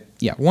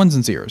ones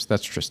and zeros.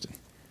 That's Tristan.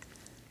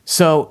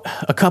 So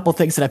a couple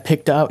things that I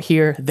picked out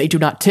here. They do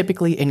not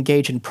typically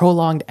engage in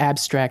prolonged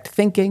abstract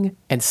thinking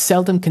and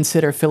seldom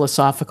consider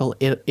philosophical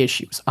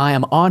issues. I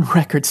am on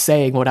record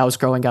saying when I was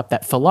growing up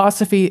that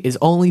philosophy is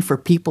only for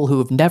people who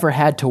have never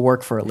had to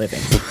work for a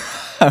living.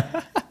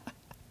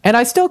 And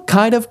I still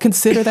kind of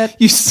consider that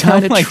you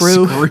sound like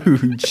true.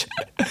 Scrooge,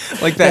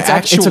 like that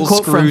actual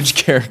Scrooge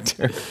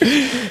character.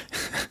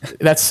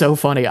 That's so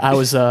funny. I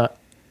was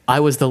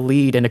the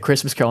lead in A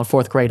Christmas Carol in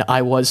 4th grade.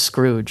 I was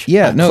Scrooge.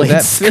 Yeah, no,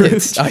 that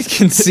fits. I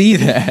can see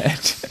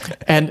that.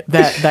 And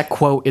that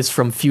quote is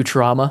from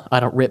Futurama. I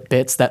don't rip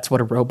bits. That's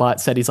what a robot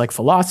said. He's like,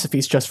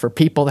 philosophy's just for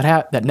people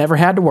that never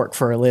had to work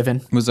for a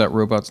living. Was that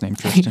robot's name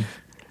Tristan?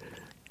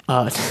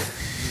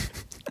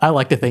 I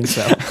like to think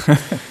so.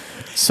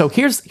 So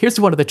here's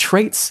one of the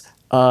traits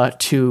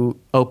to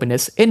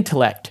openness.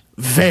 Intellect,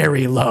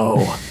 very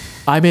low.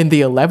 I'm in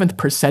the 11th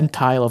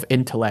percentile of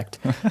intellect.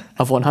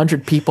 Of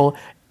 100 people,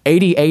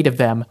 88 of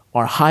them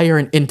are higher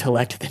in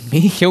intellect than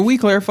me. Can we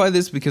clarify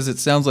this? Because it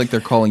sounds like they're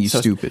calling you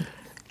stupid.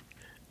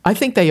 I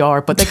think they are,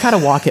 but they kind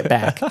of walk it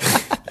back.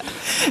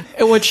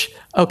 Which,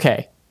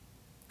 okay,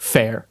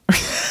 fair.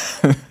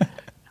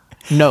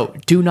 No,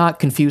 do not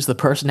confuse the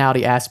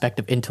personality aspect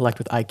of intellect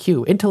with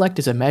IQ. Intellect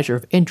is a measure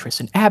of interest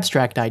in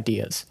abstract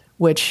ideas,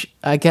 which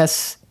I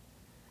guess,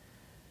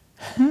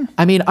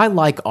 I mean, I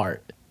like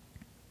art,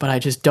 but I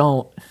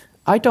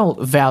don't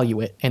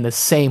value it in the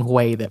same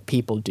way that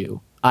people do.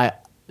 I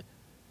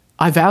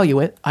value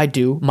it. I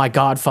do. My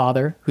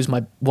godfather, who's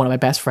one of my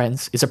best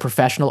friends, is a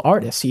professional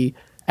artist. He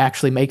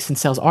actually makes and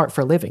sells art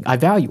for a living. I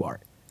value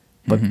art,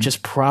 but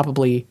just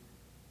probably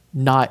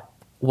not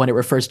when it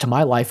refers to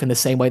my life in the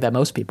same way that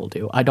most people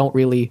do. I don't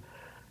really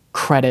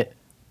credit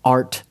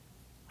art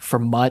for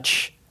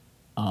much.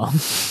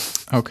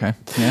 Okay.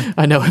 Yeah.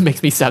 I know it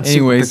makes me sound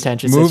super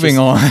pretentious. Moving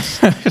on.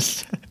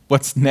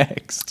 What's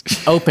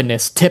next?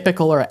 Openness,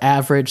 typical or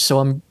average. So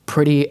I'm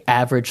pretty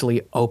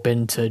averagely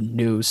open to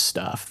new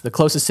stuff. The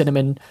closest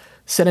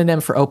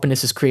synonym for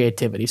openness is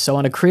creativity. So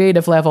on a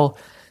creative level,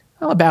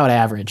 I'm about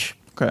average.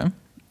 Okay.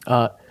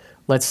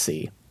 Let's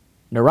see.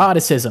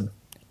 Neuroticism.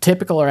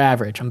 Typical or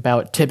average? I'm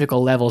about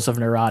typical levels of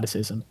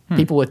neuroticism.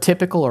 People with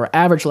typical or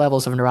average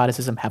levels of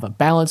neuroticism have a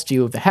balanced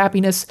view of the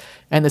happiness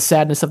and the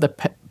sadness of the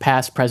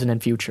past, present,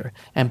 and future.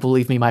 And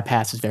believe me, my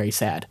past is very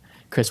sad.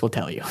 Chris will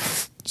tell you.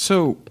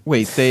 So,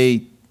 wait,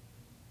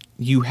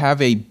 you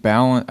have a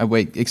balance.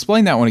 Wait,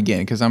 explain that one again,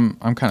 because I'm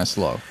kind of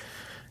slow.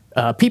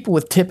 People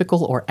with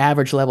typical or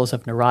average levels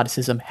of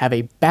neuroticism have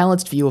a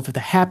balanced view of the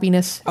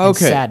happiness and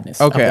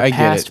sadness of the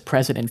past,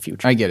 present, and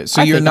future. I get it.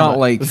 So you're not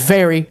like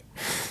very.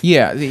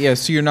 Yeah.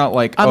 So you're not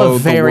like, I'm a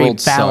very the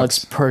world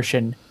balanced sucks.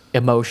 person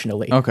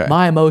emotionally. Okay.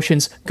 My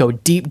emotions go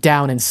deep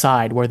down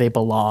inside where they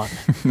belong.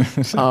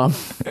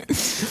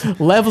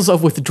 Levels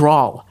of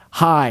withdrawal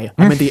high.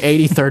 I'm in the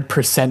 83rd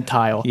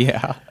percentile.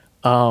 Yeah.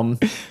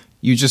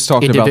 You just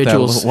talked about that a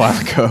little while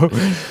ago.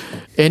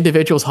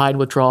 Individuals high in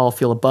withdrawal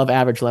feel above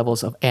average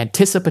levels of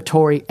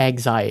anticipatory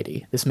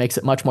anxiety. This makes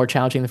it much more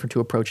challenging to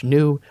approach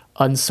new,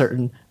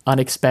 uncertain,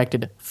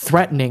 unexpected,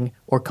 threatening,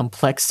 or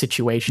complex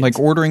situations. Like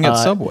ordering at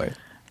Subway.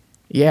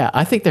 Yeah,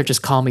 I think they're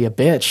just calling me a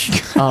bitch.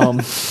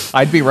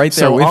 I'd be right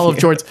there so with all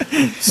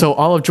you.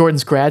 All of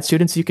Jordan's grad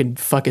students, you can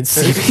fucking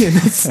see me in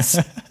this.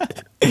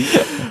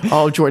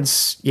 All of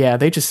Jordan's,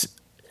 they just...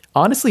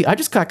 Honestly, I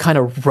just got kind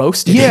of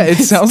roasted. Yeah, it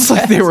sounds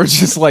like they were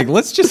just like,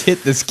 let's just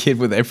hit this kid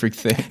with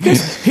everything.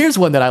 Here's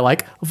one that I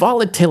like.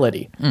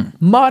 Volatility.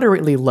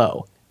 Moderately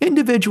low.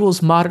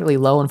 Individuals moderately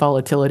low in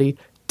volatility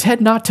tend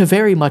not to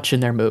vary much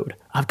in their mood.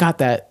 I've got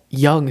that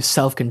young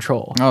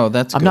self-control. Oh,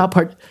 that's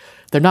good.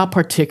 They're not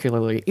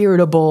particularly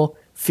irritable,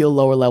 feel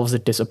lower levels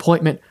of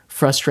disappointment,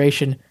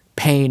 frustration,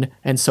 pain,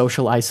 and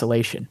social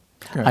isolation.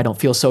 Okay. I don't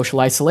feel social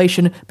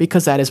isolation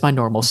because that is my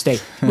normal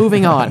state.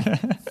 Moving on.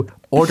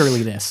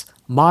 Orderliness,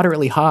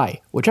 moderately high,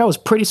 which I was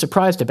pretty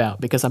surprised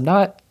about because I'm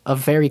not a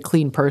very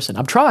clean person.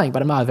 I'm trying,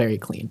 but I'm not very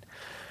clean.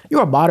 You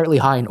are moderately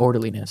high in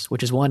orderliness,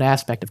 which is one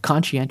aspect of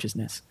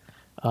conscientiousness.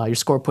 Your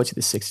score puts you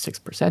the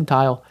 66th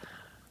percentile.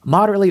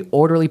 Moderately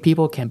orderly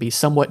people can be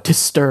somewhat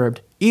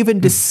disturbed, even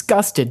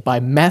disgusted by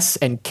mess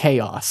and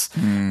chaos.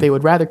 They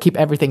would rather keep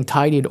everything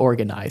tidy and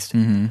organized.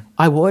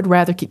 I would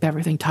rather keep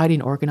everything tidy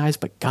and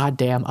organized, but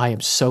goddamn, I am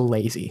so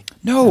lazy.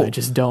 No, I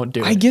just don't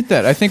do it. I get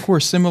that. I think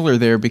we're similar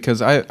there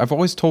because I've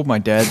always told my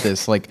dad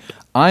this. Like,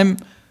 I'm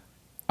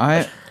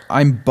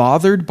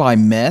bothered by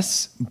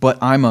mess,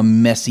 but I'm a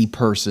messy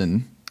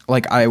person.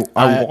 Like, I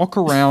walk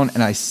around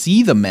and I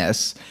see the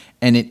mess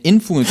and it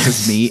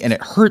influences me and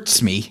it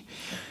hurts me,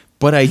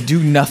 but I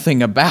do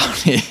nothing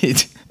about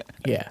it.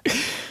 Yeah.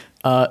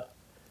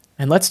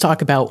 And let's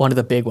talk about one of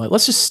the big ones.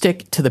 Let's just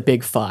stick to the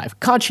big five.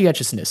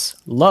 Conscientiousness,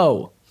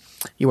 low.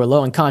 You are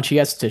low in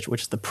conscientiousness,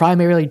 which is the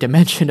primary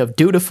dimension of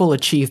dutiful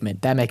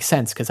achievement. That makes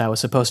sense because I was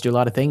supposed to do a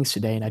lot of things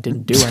today and I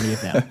didn't do any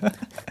of them.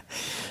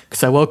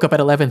 Because I woke up at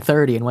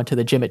 11:30 and went to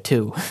the gym at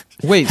 2.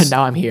 Wait, and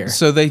now I'm here.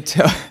 So they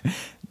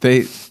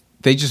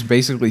just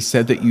basically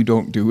said that you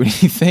don't do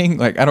anything?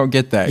 Like, I don't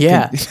get that.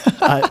 Yeah.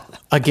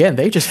 Again,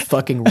 they just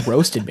fucking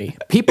roasted me.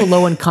 People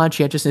low in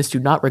conscientiousness do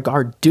not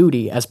regard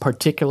duty as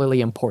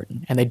particularly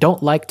important, and they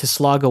don't like to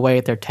slog away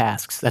at their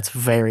tasks. That's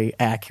very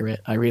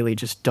accurate. I really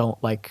just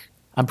don't like...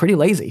 I'm pretty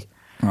lazy.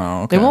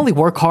 Oh, okay. They will only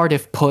work hard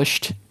if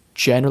pushed,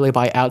 generally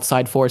by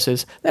outside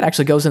forces. That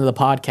actually goes into the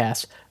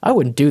podcast. I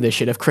wouldn't do this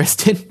shit if Chris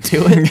didn't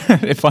do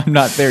it. If I'm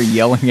not there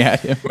yelling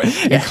at him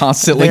and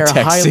constantly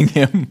texting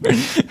him.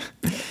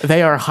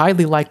 They are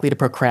highly likely to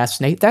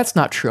procrastinate. That's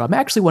not true. I'm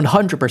actually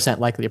 100%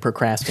 likely to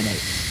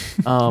procrastinate.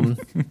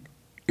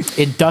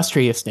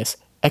 Industriousness,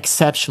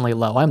 exceptionally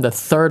low. I'm the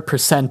 3rd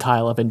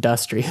percentile of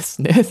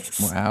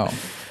industriousness. Wow.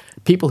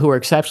 People who are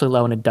exceptionally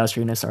low in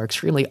industriousness are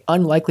extremely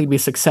unlikely to be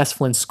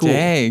successful in school.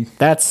 Dang.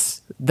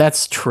 That's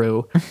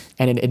true.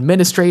 And in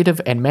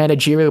administrative and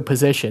managerial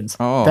positions,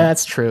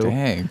 that's true.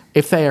 Dang.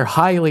 If they are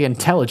highly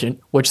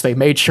intelligent, which they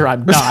made sure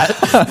I'm not,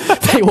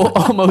 they will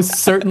almost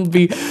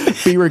certainly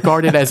be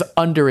regarded as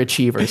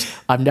underachievers.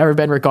 I've never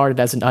been regarded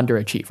as an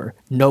underachiever.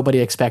 Nobody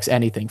expects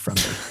anything from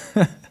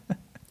me.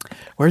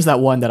 Where's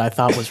that one that I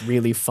thought was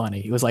really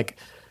funny? It was like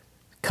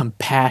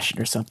compassion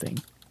or something.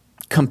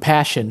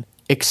 Compassion.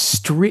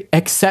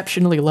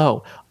 Exceptionally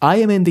low. I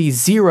am in the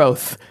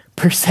 0th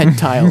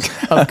percentile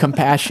of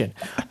compassion.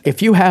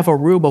 If you have a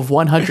room of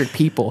 100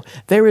 people,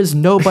 there is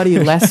nobody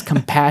less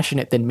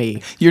compassionate than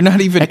me. You're not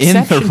even in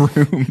the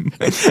room.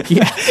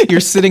 Yeah.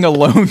 You're sitting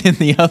alone in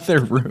the other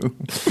room.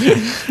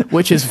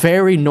 Which is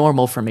very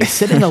normal for me,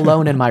 sitting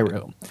alone in my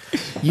room.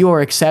 You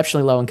are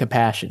exceptionally low in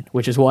compassion,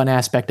 which is one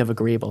aspect of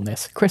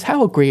agreeableness. Chris,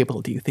 how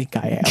agreeable do you think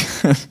I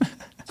am?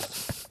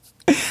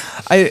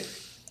 I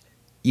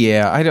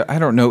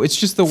don't know. It's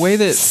just the way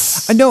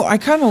that I know. I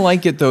kind of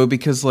like it though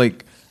because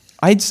like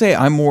I'd say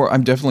I'm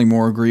definitely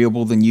more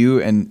agreeable than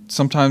you, and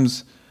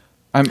sometimes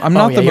I'm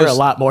not the most. You're a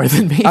lot more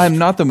than me. I'm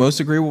not the most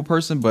agreeable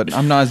person, but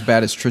I'm not as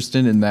bad as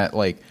Tristan in that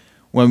like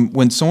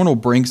when someone will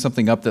bring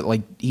something up that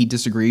like he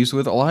disagrees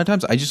with, a lot of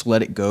times I just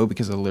let it go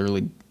because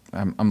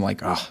I'm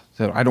like,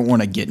 so I don't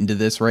want to get into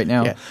this right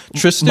now. Yeah.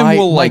 Tristan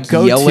will like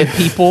yell at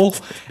people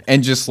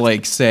and just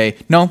like say,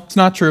 no, it's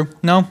not true.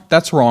 No,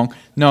 that's wrong.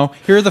 No,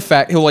 here are the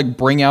facts. He'll like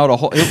bring up a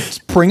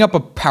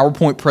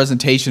PowerPoint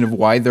presentation of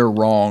why they're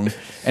wrong.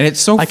 And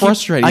it's so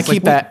frustrating. I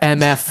keep that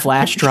MF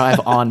flash drive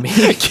on me.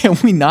 Can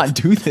we not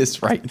do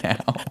this right now?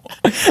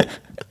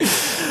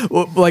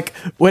 Like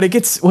when it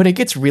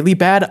gets really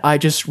bad, I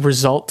just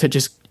resort to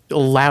just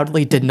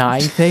loudly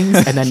denying things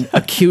and then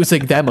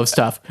accusing them of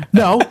stuff.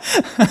 No,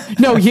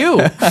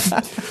 you're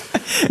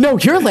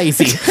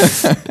lazy.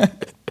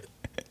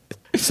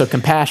 So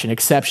compassion,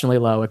 exceptionally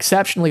low.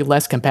 Exceptionally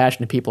less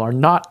compassionate people are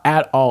not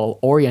at all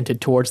oriented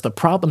towards the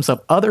problems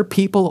of other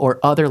people or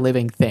other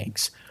living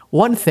things.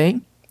 One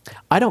thing,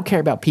 I don't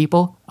care about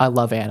people, I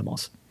love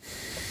animals.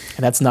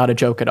 And that's not a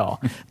joke at all.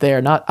 They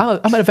are not,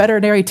 I'm a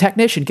veterinary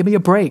technician, give me a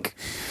break.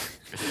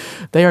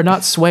 They are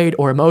not swayed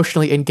or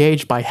emotionally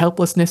engaged by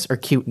helplessness or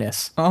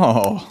cuteness.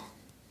 Oh.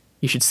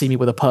 You should see me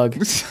with a pug.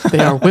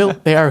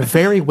 They are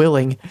very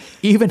willing,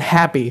 even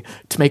happy,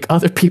 to make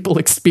other people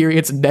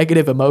experience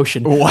negative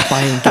emotion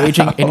by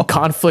engaging in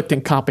conflict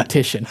and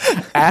competition.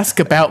 Ask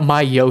about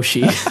my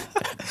Yoshi.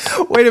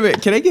 Wait a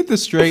minute, can I get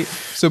this straight?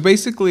 So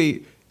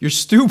basically, you're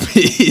stupid.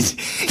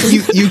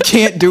 You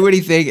can't do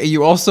anything, and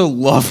you also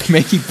love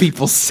making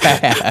people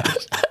sad.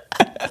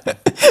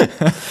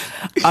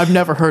 I've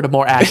never heard a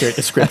more accurate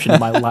description of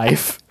my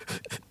life.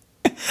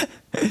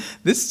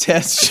 This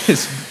test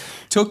just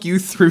took you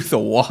through the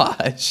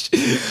wash.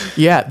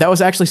 Yeah, that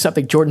was actually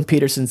something Jordan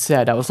Peterson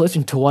said. I was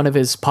listening to one of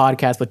his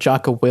podcasts with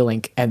Jocko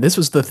Willink, and this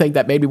was the thing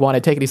that made me want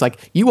to take it. He's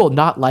like, you will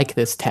not like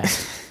this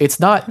test. It's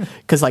not,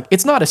 because like,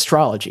 it's not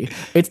astrology.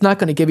 It's not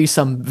going to give you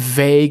some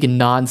vague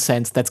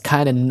nonsense that's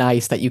kind of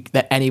nice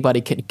that anybody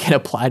can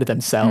apply to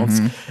themselves.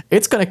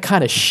 It's going to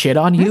kind of shit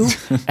on you,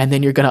 and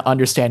then you're going to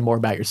understand more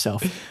about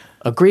yourself.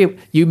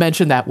 You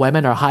mentioned that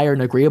women are higher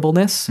in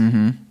agreeableness.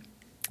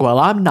 Well,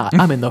 I'm not.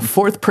 I'm in the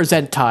 4th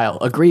percentile.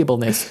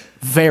 Agreeableness,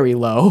 very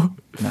low.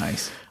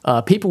 Nice.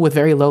 People with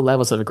very low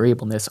levels of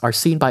agreeableness are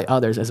seen by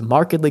others as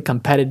markedly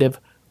competitive,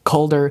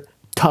 colder,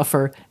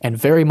 tougher, and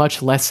very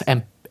much less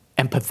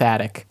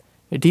empathetic.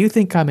 Do you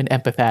think I'm an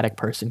empathetic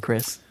person,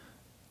 Chris?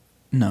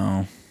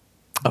 No.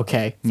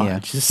 Okay. Fine. Yeah.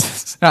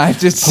 Just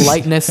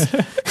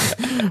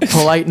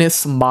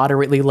politeness,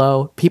 moderately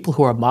low. People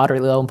who are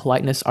moderately low in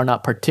politeness are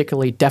not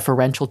particularly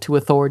deferential to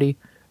authority,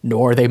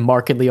 nor are they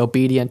markedly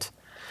obedient.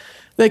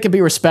 They can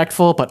be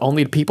respectful, but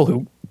only to people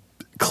who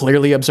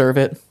clearly observe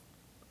it.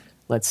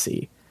 Let's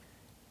see.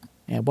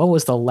 And what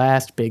was the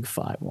last big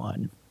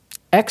 5-1?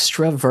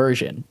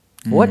 Extroversion.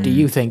 What do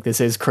you think this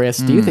is, Chris?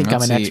 Do you think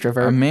I'm an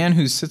extrovert? A man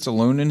who sits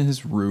alone in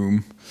his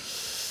room.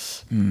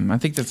 I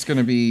think that's going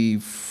to be...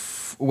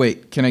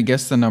 Wait, can I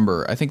guess the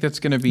number? I think that's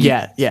going to be...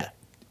 Yeah.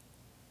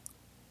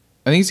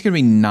 I think it's going to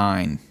be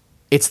 9.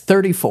 It's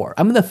 34.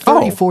 I'm in the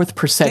 34th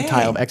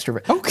percentile of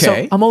extrovert.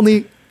 Okay. So I'm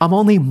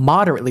only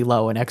moderately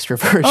low in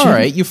extroversion. All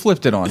right, you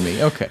flipped it on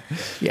me. Okay.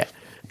 Yeah.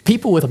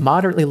 People with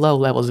moderately low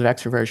levels of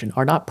extroversion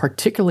are not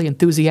particularly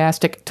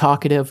enthusiastic,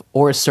 talkative,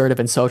 or assertive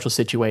in social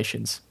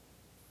situations.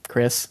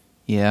 Chris?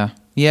 Yeah.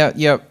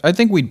 I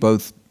think we'd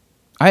both...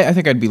 I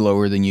think I'd be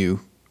lower than you.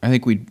 I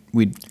think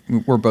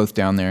we're both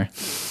down there.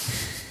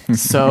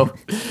 So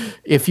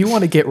if you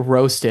want to get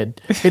roasted,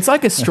 it's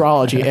like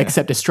astrology,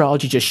 except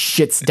astrology just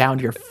shits down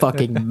your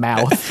fucking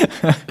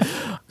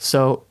mouth.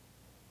 So,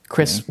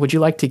 Chris, would you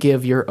like to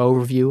give your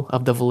overview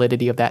of the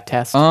validity of that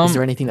test? Is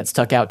there anything that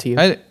stuck out to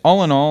you?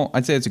 All in all,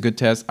 I'd say it's a good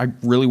test. I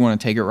really want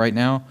to take it right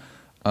now.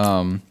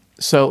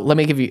 So let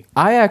me give you...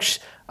 I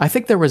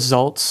think the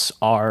results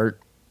are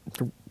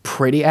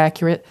pretty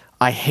accurate.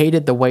 I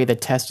hated the way the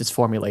test is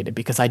formulated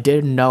because I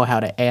didn't know how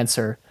to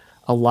answer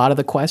a lot of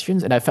the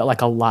questions, and I felt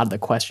like a lot of the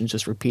questions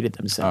just repeated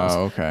themselves.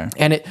 Oh, okay.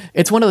 And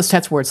it's one of those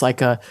tests where it's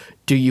like,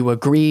 do you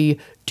agree?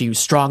 Do you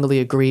strongly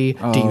agree?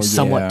 Do you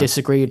somewhat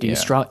disagree? Do you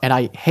strong? And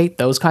I hate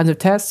those kinds of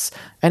tests.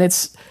 And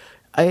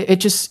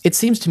it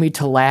seems to me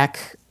to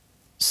lack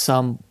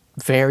some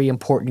very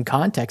important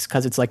context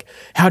because it's like,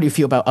 how do you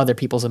feel about other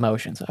people's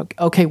emotions?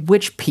 Okay,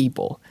 which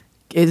people?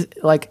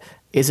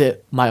 Is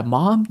it my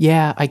mom?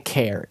 Yeah, I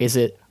care. Is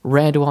it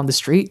random on the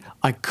street?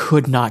 I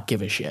could not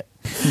give a shit.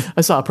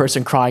 I saw a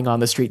person crying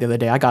on the street the other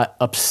day. I got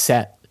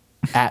upset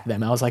at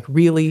them. I was like,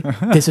 really?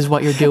 This is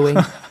what you're doing?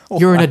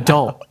 You're an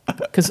adult.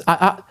 Because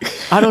I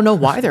don't know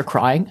why they're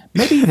crying.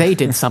 Maybe they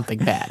did something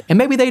bad, and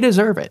maybe they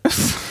deserve it.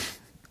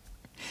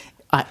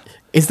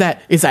 Is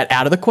that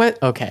out of the quit?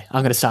 Okay,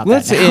 I'm going to stop.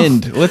 Let's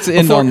end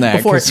on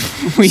that.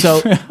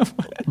 So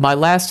my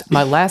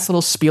last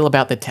little spiel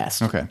about the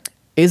test. Okay.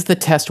 Is the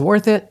test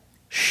worth it?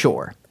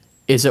 Sure.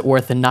 Is it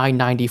worth the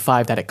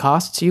 $9.95 that it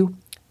costs you?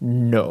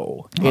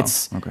 No.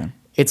 It's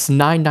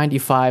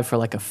 $9.95 for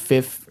like a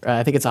fifth.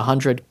 I think it's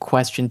 100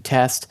 question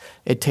test.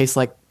 It takes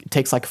like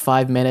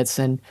 5 minutes,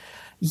 and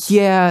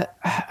yeah,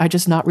 I'm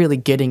just not really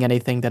getting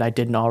anything that I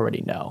didn't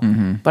already know.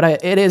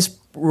 But it is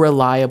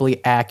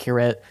reliably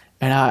accurate,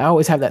 and I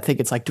always have that thing.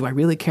 It's like, do I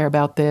really care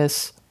about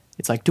this?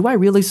 It's like, do I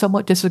really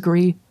somewhat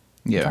disagree?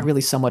 Yeah. I really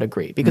somewhat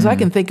agree, because I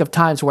can think of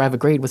times where I've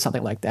agreed with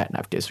something like that and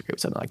I've disagreed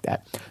with something like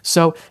that.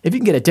 So if you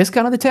can get a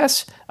discount on the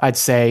test, I'd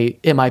say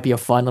it might be a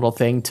fun little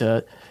thing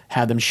to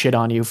have them shit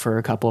on you for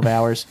a couple of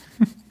hours.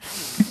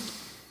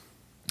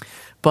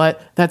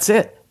 But that's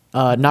it.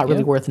 Not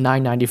really worth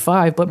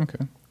 $9.95,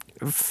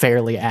 but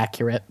fairly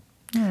accurate.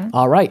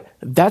 All right.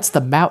 That's the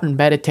Mountain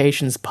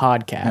Meditations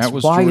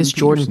podcast. Why is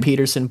Jordan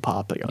Peterson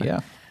popular?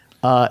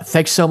 Yeah.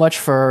 Thanks so much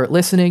for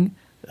listening.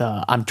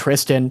 I'm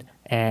Tristan.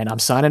 And I'm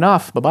signing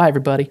off. Bye-bye,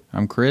 everybody.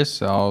 I'm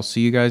Chris. I'll see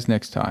you guys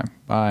next time.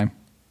 Bye.